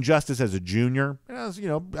 I'd seen Justice as a junior. And I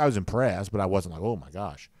was impressed, but I wasn't like, oh my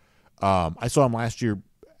gosh. I saw him last year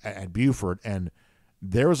at Buford, and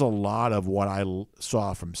there was a lot of what I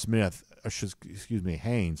saw from Haynes,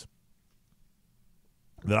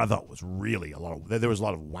 that I thought was really there was a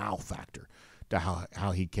lot of wow factor to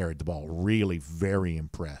how he carried the ball. Really very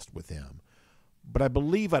impressed with him. But I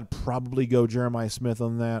believe I'd probably go Jeremiah Smith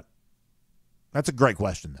on that. That's a great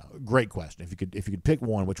question, though. Great question. If you could pick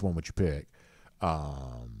one, which one would you pick?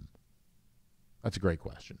 That's a great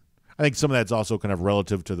question. I think some of that's also kind of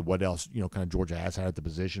relative to what else kind of Georgia has had at the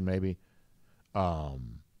position, maybe.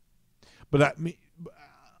 But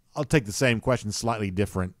I'll take the same question, slightly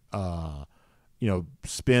different,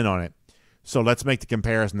 spin on it. So let's make the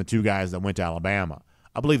comparison: the two guys that went to Alabama.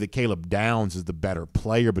 I believe that Caleb Downs is the better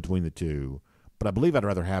player between the two, but I believe I'd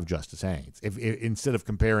rather have Justice Haynes. If instead of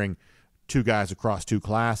comparing two guys across two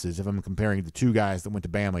classes, if I'm comparing the two guys that went to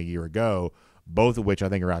Bama a year ago, both of which I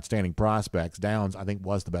think are outstanding prospects, Downs I think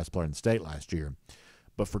was the best player in the state last year.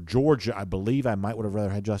 But for Georgia, I believe I might would have rather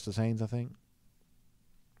had Justice Haynes, I think.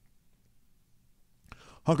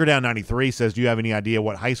 Hunkerdown93 says, do you have any idea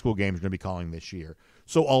what high school games are going to be calling this year?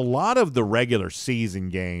 So a lot of the regular season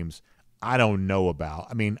games I don't know about.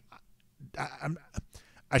 I mean,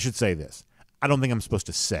 I should say this. I don't think I'm supposed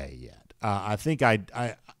to say yet. I think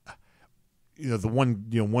the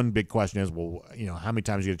one big question is, well, how many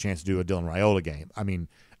times you get a chance to do a Dylan Raiola game? I mean,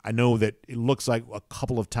 I know that it looks like a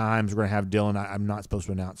couple of times we're going to have Dylan. I'm not supposed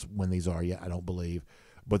to announce when these are yet, I don't believe.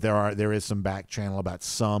 But there is some back channel about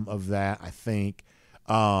some of that, I think.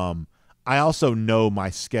 I also know my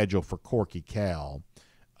schedule for Corky Cal.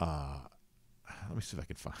 Let me see if I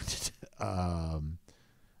can find it.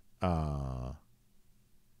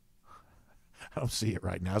 I don't see it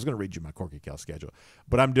right now. I was going to read you my Corky Cal schedule,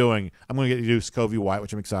 but I'm going to get to do Scovey White,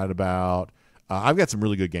 which I'm excited about. I've got some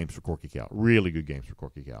really good games for Corky Cal. Really good games for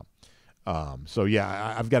Corky Cal. So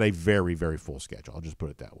yeah, I've got a very, very full schedule. I'll just put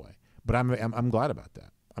it that way. But I'm glad about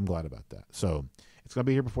that. I'm glad about that. So it's going to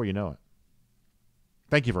be here before you know it.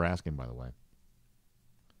 Thank you for asking, by the way.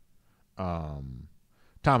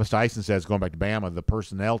 Thomas Tyson says, going back to Bama, the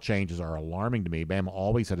personnel changes are alarming to me. Bama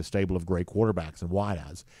always had a stable of great quarterbacks and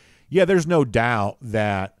wideouts. Yeah, there's no doubt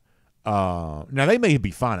that now they may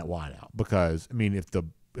be fine at wideout because, I mean, if the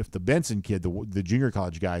Benson kid, the junior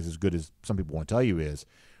college guy is as good as some people want to tell you is,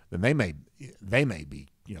 then they may be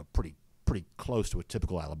pretty close to a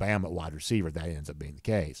typical Alabama wide receiver if that ends up being the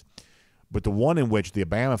case. But the one in which the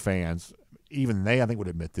Alabama fans, even they, I think, would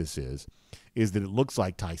admit this is that it looks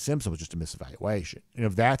like Ty Simpson was just a misevaluation. And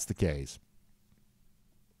if that's the case,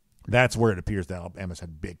 that's where it appears that Alabama's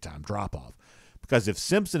had big-time drop-off. Because if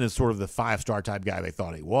Simpson is sort of the five-star type guy they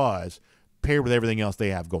thought he was, paired with everything else they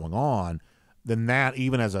have going on, then that,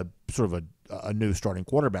 even as a sort of a new starting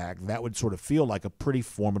quarterback, that would sort of feel like a pretty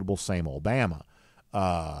formidable same old Bama.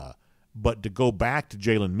 But to go back to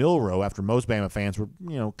Jalen Milroe after most Bama fans were,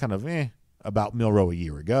 kind of about Milroe a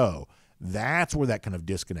year ago, that's where that kind of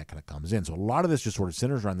disconnect kind of comes in. So a lot of this just sort of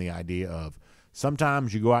centers around the idea of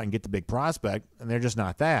sometimes you go out and get the big prospect, and they're just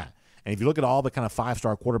not that. And if you look at all the kind of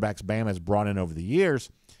five-star quarterbacks Bama has brought in over the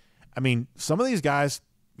years, I mean, some of these guys,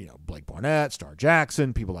 Blake Barnett, Star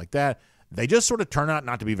Jackson, people like that, they just sort of turn out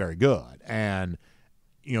not to be very good. And,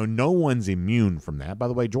 no one's immune from that. By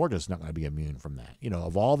the way, Georgia's not going to be immune from that.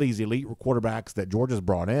 Of all these elite quarterbacks that Georgia's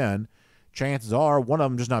brought in, chances are one of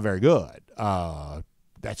them just not very good.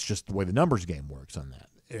 that's just the way the numbers game works on that.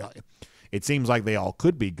 It seems like they all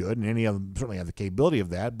could be good, and any of them certainly have the capability of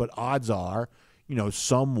that, but odds are,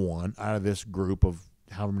 someone out of this group of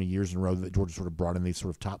however many years in a row that Georgia sort of brought in these sort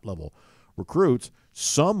of top-level recruits,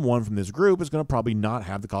 someone from this group is going to probably not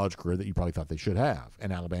have the college career that you probably thought they should have,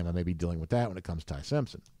 and Alabama may be dealing with that when it comes to Ty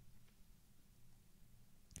Simpson.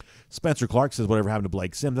 Spencer Clark says, whatever happened to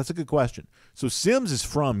Blake Sims? That's a good question. So Sims is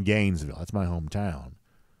from Gainesville. That's my hometown.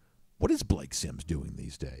 What is Blake Sims doing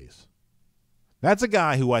these days? That's a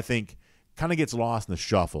guy who I think kind of gets lost in the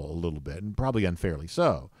shuffle a little bit, and probably unfairly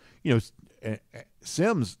so.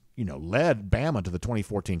 Sims, led Bama to the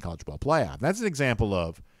 2014 college football playoff. That's an example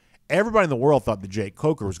of everybody in the world thought that Jake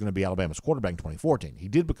Coker was going to be Alabama's quarterback in 2014. He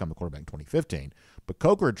did become a quarterback in 2015, but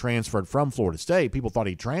Coker had transferred from Florida State. People thought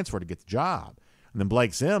he'd transfer to get the job. And then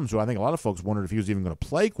Blake Sims, who I think a lot of folks wondered if he was even going to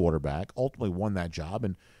play quarterback, ultimately won that job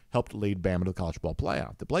and helped lead Bama to the college football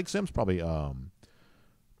playoff. The Blake Sims probably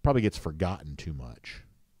gets forgotten too much.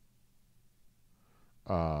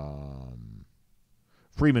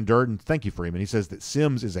 Freeman Durden, thank you, Freeman. He says that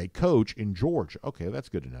Sims is a coach in Georgia. Okay, that's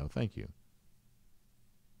good to know. Thank you.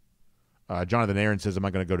 Jonathan Aaron says, am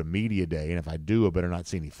I going to go to media day? And if I do, I better not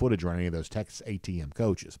see any footage or any of those Texas ATM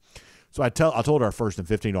coaches. So I told our first and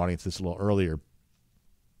 15 audience this a little earlier.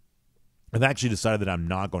 I've actually decided that I'm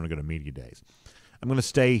not going to go to media days. I'm going to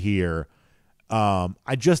stay here.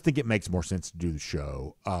 I just think it makes more sense to do the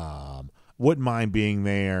show. Wouldn't mind being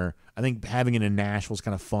there. I think having it in Nashville is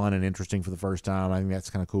kind of fun and interesting for the first time. I think that's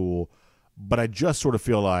kind of cool. But I just sort of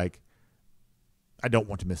feel like I don't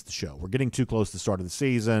want to miss the show. We're getting too close to the start of the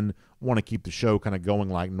season. Want to keep the show kind of going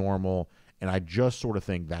like normal. And I just sort of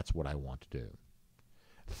think that's what I want to do.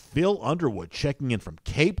 Phil Underwood checking in from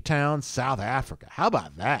Cape Town, South Africa. How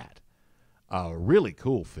about that? Really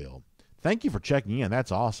cool, Phil. Thank you for checking in.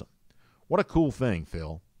 That's awesome. What a cool thing,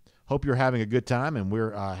 Phil. Hope you're having a good time, and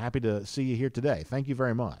we're happy to see you here today. Thank you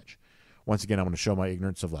very much. Once again, I want to show my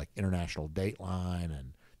ignorance of international dateline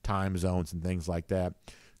and time zones and things like that.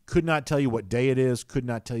 Could not tell you what day it is. Could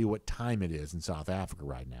not tell you what time it is in South Africa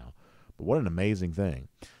right now. But what an amazing thing.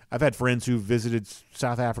 I've had friends who visited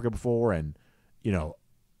South Africa before, and,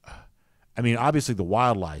 obviously the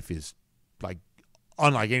wildlife is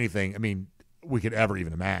unlike anything, we could ever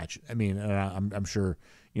even imagine. I'm sure,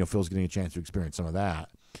 Phil's getting a chance to experience some of that.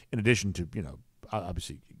 In addition to,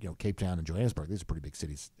 obviously, Cape Town and Johannesburg, these are pretty big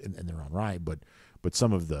cities in their own right, but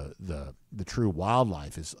some of the true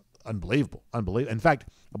wildlife is unbelievable. In fact,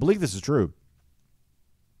 I believe this is true.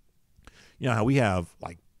 How we have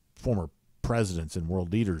former presidents and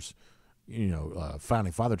world leaders,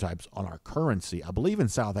 founding father types on our currency. I believe in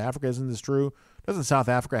South Africa, isn't this true? Doesn't South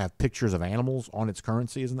Africa have pictures of animals on its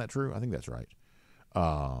currency? Isn't that true? I think that's right.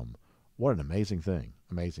 What an amazing thing.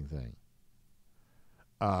 Amazing thing.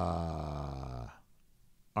 All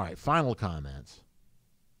right, final comments.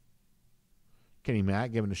 Kenny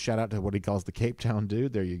Mack giving a shout-out to what he calls the Cape Town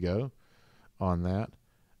dude. There you go on that.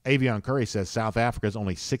 Avion Curry says South Africa is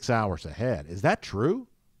only 6 hours ahead. Is that true?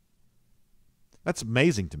 That's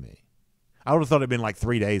amazing to me. I would have thought it had been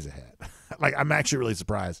 3 days ahead. I'm actually really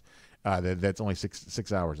surprised that that's only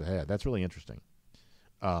six hours ahead. That's really interesting.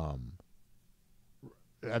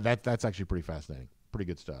 That's actually pretty fascinating. Pretty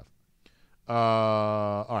good stuff.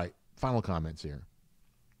 All right, final comments here.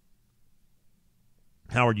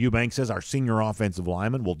 Howard Eubank says our senior offensive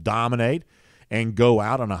lineman will dominate and go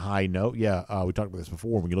out on a high note. Yeah, we talked about this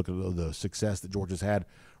before. When you look at the success that Georgia's had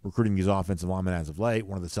recruiting these offensive linemen as of late,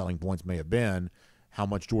 one of the selling points may have been how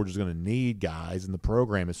much Georgia's going to need guys in the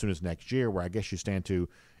program as soon as next year, where I guess you stand to,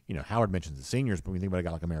 Howard mentions the seniors, but when you think about a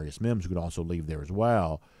guy like Amarius Mims, who could also leave there as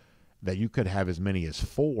well, that you could have as many as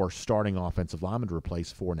 4 starting offensive linemen to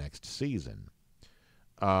replace 4 next season.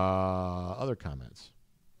 Other comments?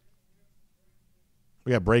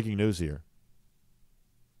 We got breaking news here.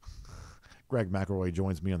 Greg McElroy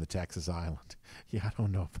joins me on the Texas Island. Yeah, I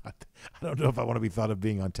don't know if I want to be thought of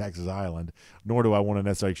being on Texas Island, nor do I want to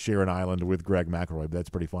necessarily share an island with Greg McElroy. But that's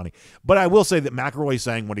pretty funny. But I will say that McElroy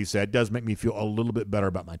saying what he said does make me feel a little bit better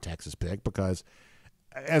about my Texas pick because,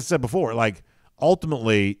 as I said before,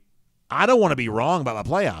 ultimately, I don't want to be wrong about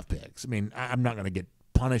my playoff picks. I'm not going to get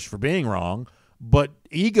punished for being wrong, but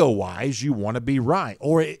ego-wise, you want to be right.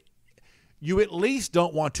 Or you at least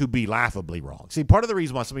don't want to be laughably wrong. See, part of the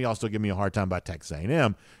reason why some of y'all still give me a hard time about Texas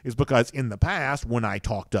A&M is because in the past, when I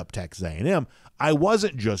talked up Texas A&M, I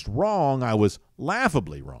wasn't just wrong, I was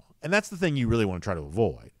laughably wrong. And that's the thing you really want to try to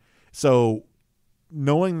avoid. So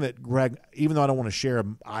knowing that Greg, even though I don't want to share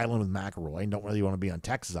an island with McElroy and don't really want to be on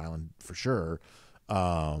Texas Island for sure,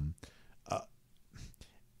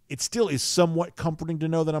 it still is somewhat comforting to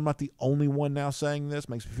know that I'm not the only one now saying this.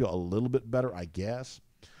 Makes me feel a little bit better, I guess.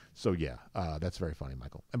 So, yeah, that's very funny,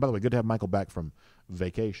 Michael. And by the way, good to have Michael back from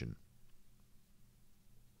vacation.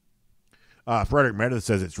 Frederick Meredith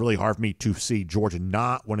says it's really hard for me to see Georgia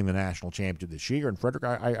not winning the national championship this year. And, Frederick,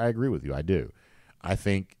 I agree with you. I do. I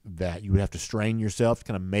think that you would have to strain yourself to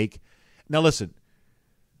kind of make – now, listen,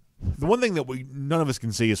 the one thing that none of us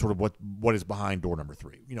can see is sort of what is behind door number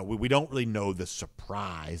 3. You know, we don't really know the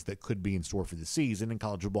surprise that could be in store for the season, and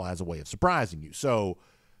college football has a way of surprising you. So,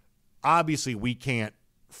 obviously, we can't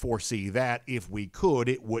foresee that. If we could,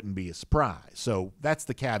 it wouldn't be a surprise. So that's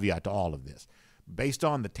the caveat to all of this. Based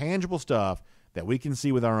on the tangible stuff that we can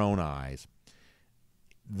see with our own eyes,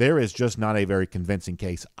 there is just not a very convincing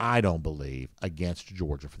case, I don't believe, against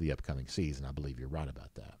Georgia for the upcoming season. I believe you're right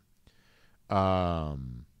about that. All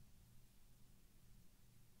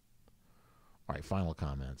right, final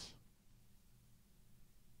comments.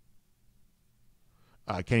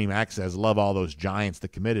 Kenny Mack says, love all those Giants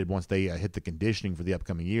that committed. Once they hit the conditioning for the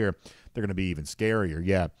upcoming year, they're going to be even scarier.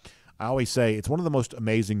 Yeah, I always say it's one of the most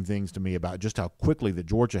amazing things to me about just how quickly that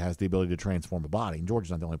Georgia has the ability to transform a body. And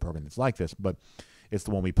Georgia's not the only program that's like this, but it's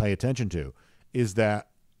the one we pay attention to, is that,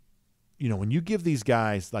 you know, when you give these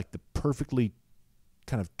guys like the perfectly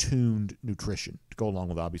kind of tuned nutrition to go along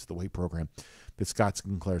with, obviously, the weight program that Scott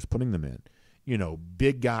Sinclair is putting them in, you know,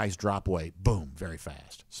 big guys drop weight, boom, very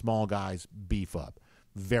fast. Small guys beef up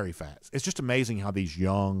very fast. It's just amazing how these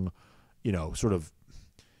young, you know, sort of,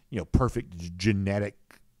 you know, perfect genetic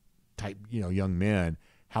type, you know, young men,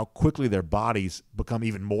 how quickly their bodies become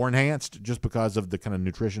even more enhanced just because of the kind of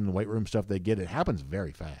nutrition and weight room stuff they get. It happens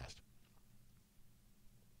very fast.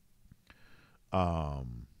 Let's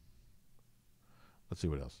see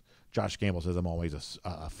what else. Josh Campbell says, I'm always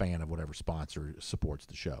a fan of whatever sponsor supports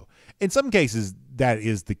the show. In some cases, that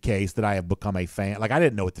is the case that I have become a fan. Like, I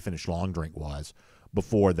didn't know what the Finnish Long Drink was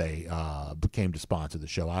before they became to sponsor the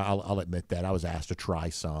show. I'll admit that. I was asked to try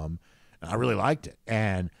some, and I really liked it.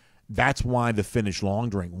 And that's why the Finnish Long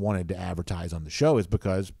Drink wanted to advertise on the show, is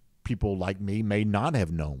because people like me may not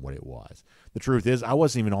have known what it was. The truth is, I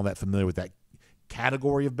wasn't even all that familiar with that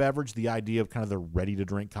category of beverage, the idea of kind of the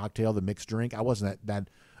ready-to-drink cocktail, the mixed drink. I wasn't that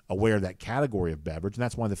aware of that category of beverage, and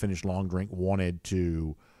that's why the Finnish Long Drink wanted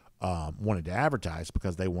to advertise,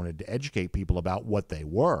 because they wanted to educate people about what they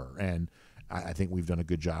were. And I think we've done a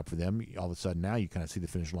good job for them. All of a sudden now you kind of see the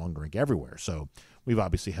Finnish Long Drink everywhere. So we've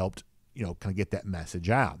obviously helped, you know, kind of get that message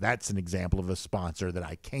out. That's an example of a sponsor that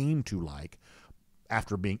I came to like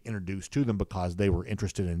after being introduced to them because they were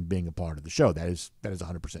interested in being a part of the show. That is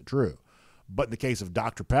 100% true. But in the case of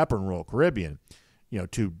Dr. Pepper and Royal Caribbean, you know,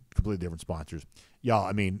 two completely different sponsors. Y'all,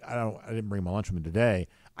 I mean, I didn't bring my lunch with me today.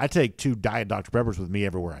 I take 2 Diet Dr. Peppers with me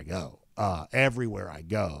everywhere I go.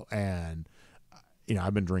 And you know,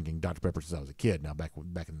 I've been drinking Dr. Pepper since I was a kid. Now, back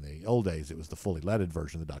in the old days, it was the fully leaded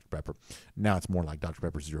version of the Dr. Pepper. Now it's more like Dr.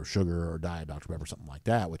 Pepper Zero Sugar or Diet Dr. Pepper, something like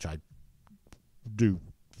that, which I do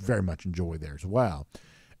very much enjoy there as well.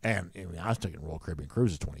 And I mean, I was taking Royal Caribbean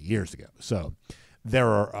cruises 20 years ago. So there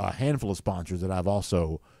are a handful of sponsors that I've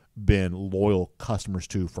also been loyal customers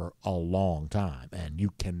to for a long time. And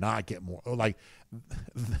you cannot get more. Like,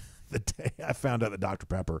 the day I found out that Dr.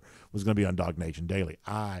 Pepper was going to be on DawgNation Daily,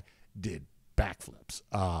 I did backflips.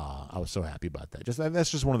 I was so happy about that.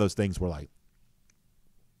 That's just one of those things where, like,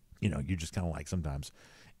 you know, you just kind of like sometimes,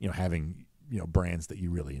 you know, having, you know, brands that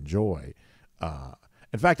you really enjoy.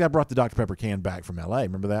 In fact, I brought the Dr. Pepper can back from LA.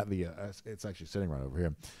 Remember that? It's actually sitting right over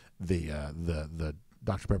here. The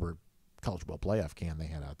Dr. Pepper College Football Playoff can they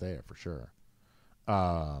had out there for sure.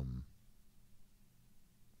 All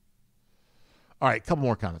right, a couple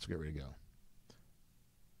more comments. We'll get ready to go.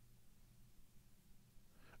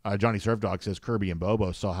 Johnny Surfdog says Kirby and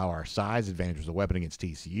Bobo saw how our size advantage was a weapon against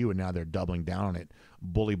TCU, and now they're doubling down on it.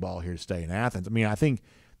 Bully ball here to stay in Athens. I mean, I think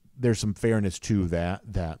there's some fairness to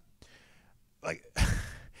that. Like,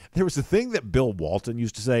 there was a thing that Bill Walton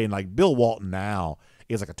used to say, and like Bill Walton now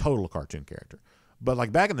is like a total cartoon character. But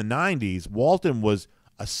like back in the 90s, Walton was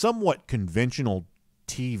a somewhat conventional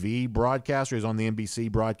TV broadcaster. He was on the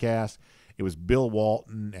NBC broadcast. It was Bill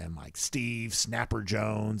Walton and like Steve Snapper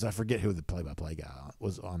Jones. I forget who the play-by-play guy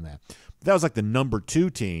was on that. But that was like the number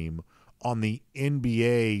 2 team on the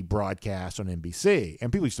NBA broadcast on NBC.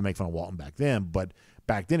 And people used to make fun of Walton back then, but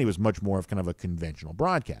back then he was much more of kind of a conventional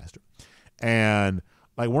broadcaster. And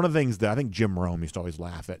like one of the things that I think Jim Rome used to always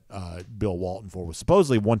laugh at Bill Walton for was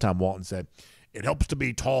supposedly one time Walton said, it helps to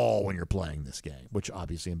be tall when you're playing this game, which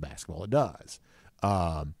obviously in basketball it does.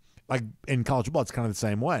 Like in college football, it's kind of the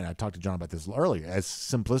same way. And I talked to John about this earlier. As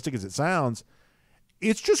simplistic as it sounds,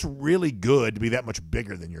 it's just really good to be that much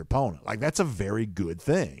bigger than your opponent. Like that's a very good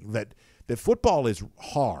thing. That football is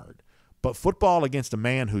hard, but football against a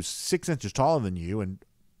man who's 6 inches taller than you and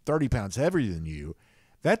 30 pounds heavier than you,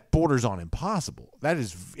 that borders on impossible. It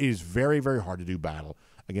is very, very hard to do battle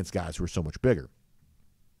against guys who are so much bigger.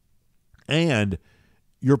 And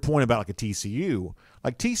your point about like a TCU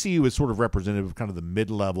is sort of representative of kind of the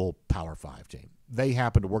mid-level Power 5 team. They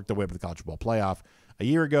happen to work their way up to the college football playoff a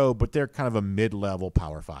year ago, but they're kind of a mid-level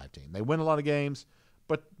Power 5 team. They win a lot of games,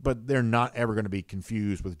 but they're not ever going to be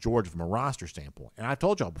confused with Georgia from a roster standpoint. And I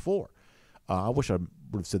told y'all before, I wish I would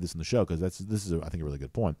have said this in the show because this is I think a really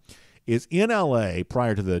good point. Is in LA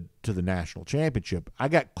prior to the national championship, I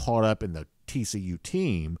got caught up in the TCU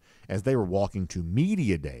team as they were walking to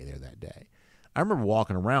media day there that day. I remember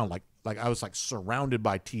walking around like I was like surrounded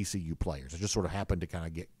by TCU players. I just sort of happened to kind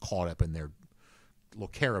of get caught up in their little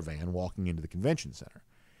caravan walking into the convention center.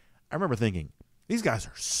 I remember thinking, these guys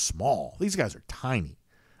are small. These guys are tiny.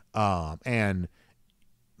 And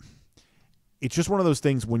it's just one of those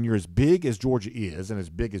things when you're as big as Georgia is and as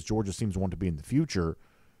big as Georgia seems to want to be in the future,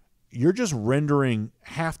 you're just rendering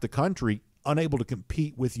half the country unable to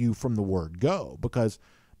compete with you from the word go, because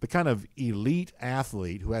the kind of elite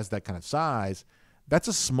athlete who has that kind of size, that's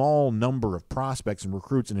a small number of prospects and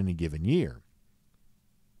recruits in any given year.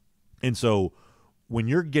 And so when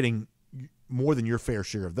you're getting more than your fair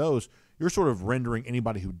share of those, you're sort of rendering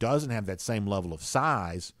anybody who doesn't have that same level of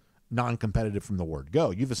size non-competitive from the word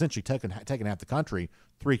go. You've essentially taken half the country,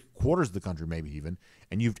 3/4 of the country maybe even,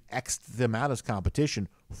 and you've X'd them out as competition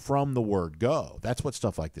from the word go. That's what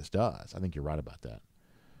stuff like this does. I think you're right about that.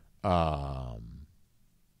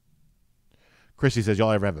 Christy says,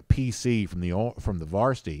 y'all ever have a PC from the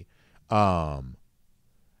varsity? I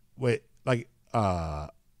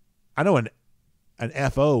know an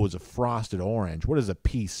FO was a frosted orange. What is a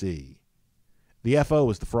PC? The FO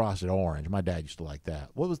was the frosted orange. My dad used to like that.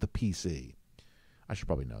 What was the PC? I should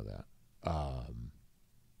probably know that. I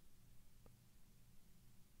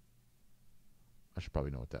should probably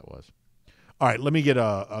know what that was. All right, let me get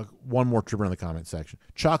one more trivia in the comment section.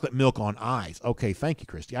 Chocolate milk on ice. Okay, thank you,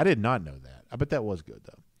 Christy. I did not know that. I bet that was good,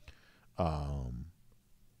 though.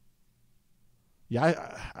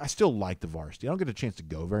 I still like the varsity. I don't get a chance to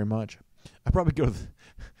go very much. I probably go to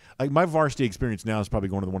like my varsity experience now is probably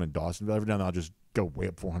going to the one in Dawsonville. Every now and then I'll just go way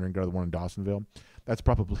up 400 and go to the one in Dawsonville. That's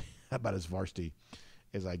probably about as varsity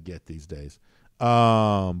as I get these days. But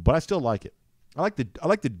I still like it. I like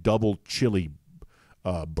the double chili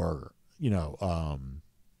burger.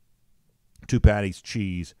 2 patties,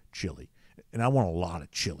 cheese, chili, and I want a lot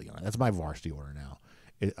of chili on it. That's my varsity order now.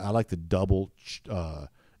 I like the double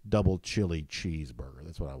chili cheeseburger.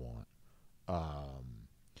 That's what I want.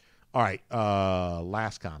 All right,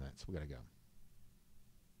 last comments. We got to go.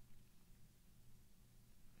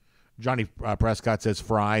 Johnny Prescott says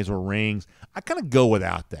fries or rings. I kind of go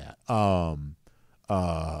without that.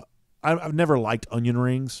 I've never liked onion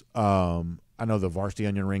rings. I know the varsity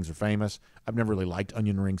onion rings are famous. I've never really liked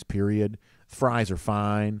onion rings, period. Fries are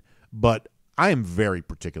fine, but I am very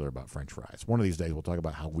particular about French fries. One of these days we'll talk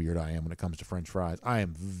about how weird I am when it comes to French fries. I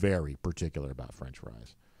am very particular about French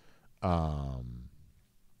fries.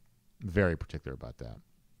 Very particular about that.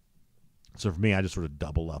 So for me, I just sort of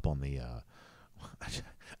double up on the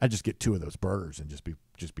I just get 2 of those burgers and just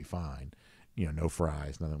be fine. No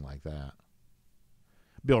fries, nothing like that.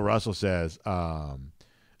 Bill Russell says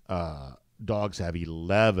Dogs have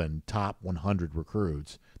 11 top 100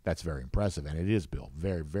 recruits. That's very impressive, and it is, Bill.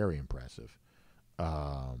 Very, very impressive.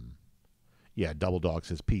 Double Dog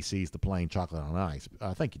says PC's the plain chocolate on ice.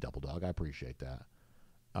 Thank you, Double Dog. I appreciate that.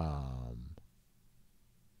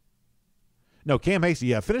 No, Cam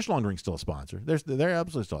Hasty, Finish Long Drink's still a sponsor. They're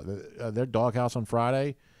absolutely still. They're Dawghouse on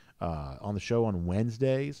Friday, on the show on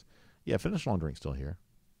Wednesdays. Yeah, Finish Long Drink's still here.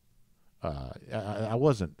 I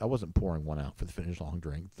wasn't pouring one out for the Finish Long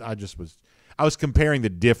Drink. I was comparing the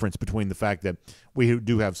difference between the fact that we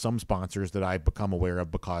do have some sponsors that I become aware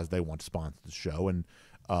of because they want to sponsor the show, and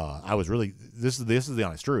I was really this is the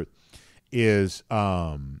honest truth is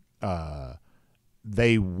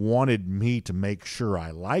they wanted me to make sure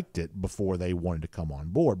I liked it before they wanted to come on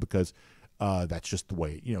board, because that's just the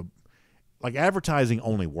way, like advertising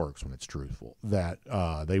only works when it's truthful.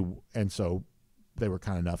 So they were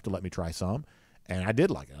kind enough to let me try some, and I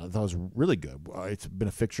did like it. I thought it was really good. It's been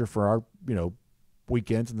a fixture for our,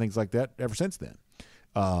 weekends and things like that ever since then.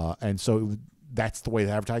 And so that's the way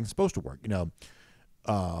the advertising is supposed to work.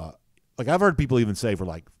 Like I've heard people even say for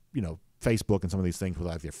Facebook and some of these things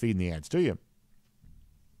where they're feeding the ads to you.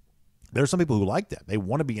 There are some people who like that. They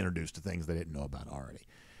want to be introduced to things they didn't know about already.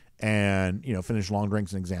 And, Finish Long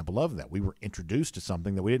Drink's an example of that. We were introduced to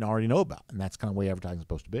something that we didn't already know about, and that's kind of the way advertising is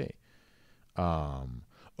supposed to be.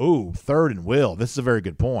 Third and Will. This is a very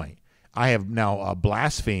good point. I have now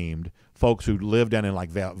blasphemed folks who live down in like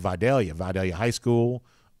Vidalia High School.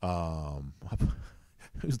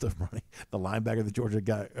 Who's the linebacker that Georgia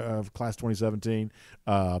got class 2017?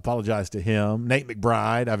 Apologize to him. Nate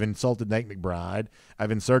McBride. I've insulted Nate McBride.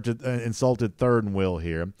 I've insulted Third and Will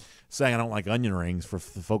here, saying I don't like onion rings for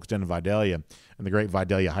the folks down in Vidalia and the great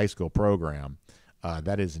Vidalia High School program.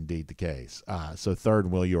 That is indeed the case. So Third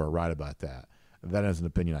and Will, you are right about that. That is an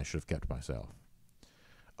opinion I should have kept to myself.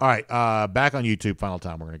 All right, back on YouTube. Final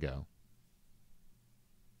time we're going to go.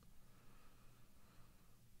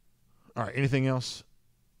 All right, anything else?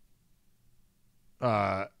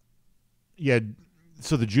 Yeah,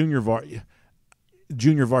 so the junior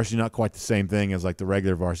varsity not quite the same thing as like the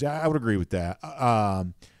regular varsity. I would agree with that.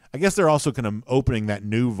 I guess they're also kind of opening that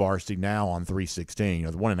new varsity now on 316. You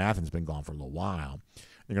know, the one in Athens has been gone for a little while.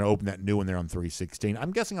 They're going to open that new one there on 316.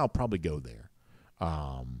 I'm guessing I'll probably go there.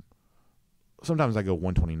 Sometimes I go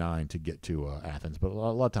 129 to get to Athens, but a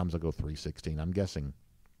lot of times I'll go 316. I'm guessing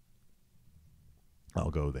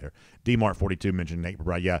I'll go there. DMart42 mentioned Nate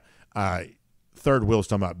McBride. Yeah, Third Will's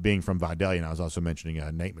talking about being from Vidalia, and I was also mentioning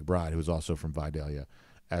Nate McBride, who is also from Vidalia,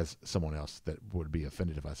 as someone else that would be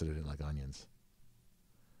offended if I said I didn't like onions.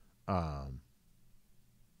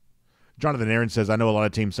 Jonathan Aaron says, I know a lot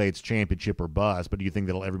of teams say it's championship or bust, but do you think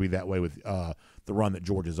that'll ever be that way with the run that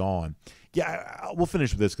Georgia's on? Yeah, we'll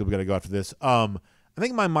finish with this because we got to go after this. I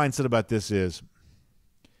think my mindset about this is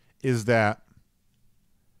that,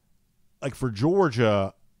 like, for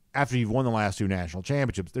Georgia, after you've won the last two national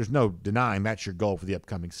championships, there's no denying that's your goal for the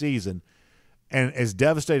upcoming season. And as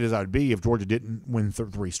devastated as I would be if Georgia didn't win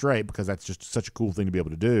three straight, because that's just such a cool thing to be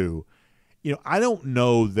able to do, you know, I don't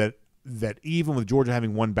know that even with Georgia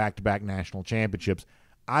having won back-to-back national championships,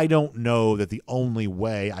 I don't know that the only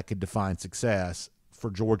way I could define success for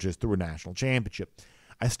Georgia is through a national championship.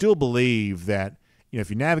 I still believe that, you know, if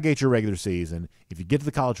you navigate your regular season, if you get to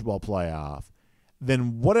the college football playoff,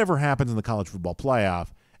 then whatever happens in the college football playoff,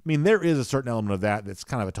 I mean, there is a certain element of that that's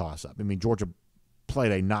kind of a toss-up. I mean, Georgia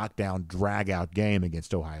played a knockdown, drag-out game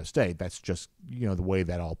against Ohio State. That's just, you know, the way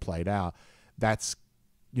that all played out. That's,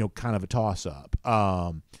 you know, kind of a toss-up.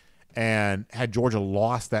 And had Georgia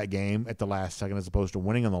lost that game at the last second as opposed to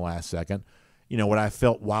winning on the last second, you know, would I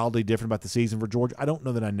felt wildly different about the season for Georgia? I don't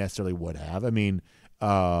know that I necessarily would have. I mean,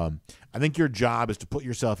 I think your job is to put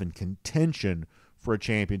yourself in contention for a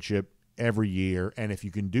championship every year, and if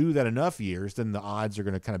you can do that enough years, then the odds are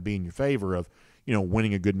going to kind of be in your favor of, you know,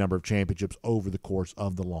 winning a good number of championships over the course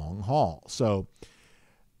of the long haul. So,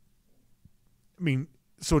 I mean,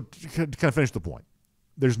 so to kind of finish the point,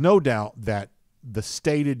 there's no doubt that the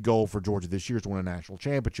stated goal for Georgia this year is to win a national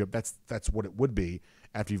championship. That's what it would be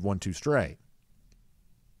after you've won two straight.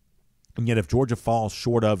 And yet if Georgia falls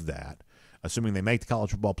short of that, assuming they make the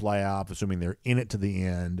college football playoff, assuming they're in it to the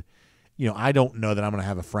end, you know, I don't know that I'm going to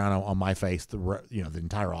have a frown on my face the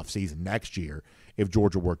entire offseason next year if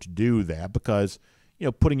Georgia were to do that, because, you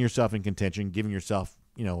know, putting yourself in contention, giving yourself,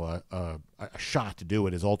 you know, a shot to do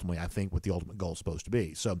it is ultimately, I think, what the ultimate goal is supposed to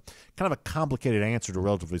be. So kind of a complicated answer to a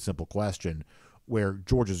relatively simple question, where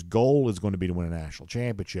Georgia's goal is going to be to win a national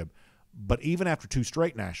championship. But even after two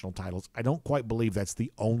straight national titles, I don't quite believe that's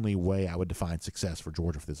the only way I would define success for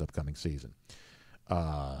Georgia for this upcoming season.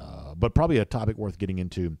 But probably a topic worth getting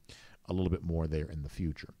into a little bit more there in the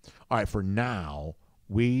future. All right, for now,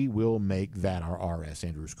 we will make that our R.S.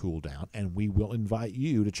 Andrews cool down, and we will invite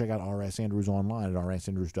you to check out R.S. Andrews online at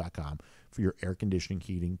rsandrews.com for your air conditioning,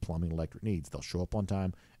 heating, plumbing, electric needs. They'll show up on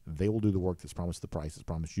time. They will do the work that's promised, the price that's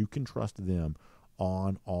promised. You can trust them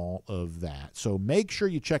on all of that. So make sure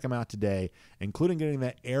you check them out today, including getting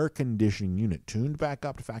that air conditioning unit tuned back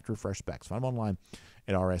up to factory fresh specs. Find them online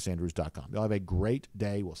at rsandrews.com. Y'all have a great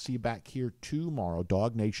day. We'll see you back here tomorrow.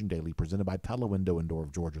 DawgNation Daily, presented by Pella Window and Door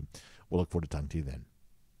of Georgia. We'll look forward to talking to you then.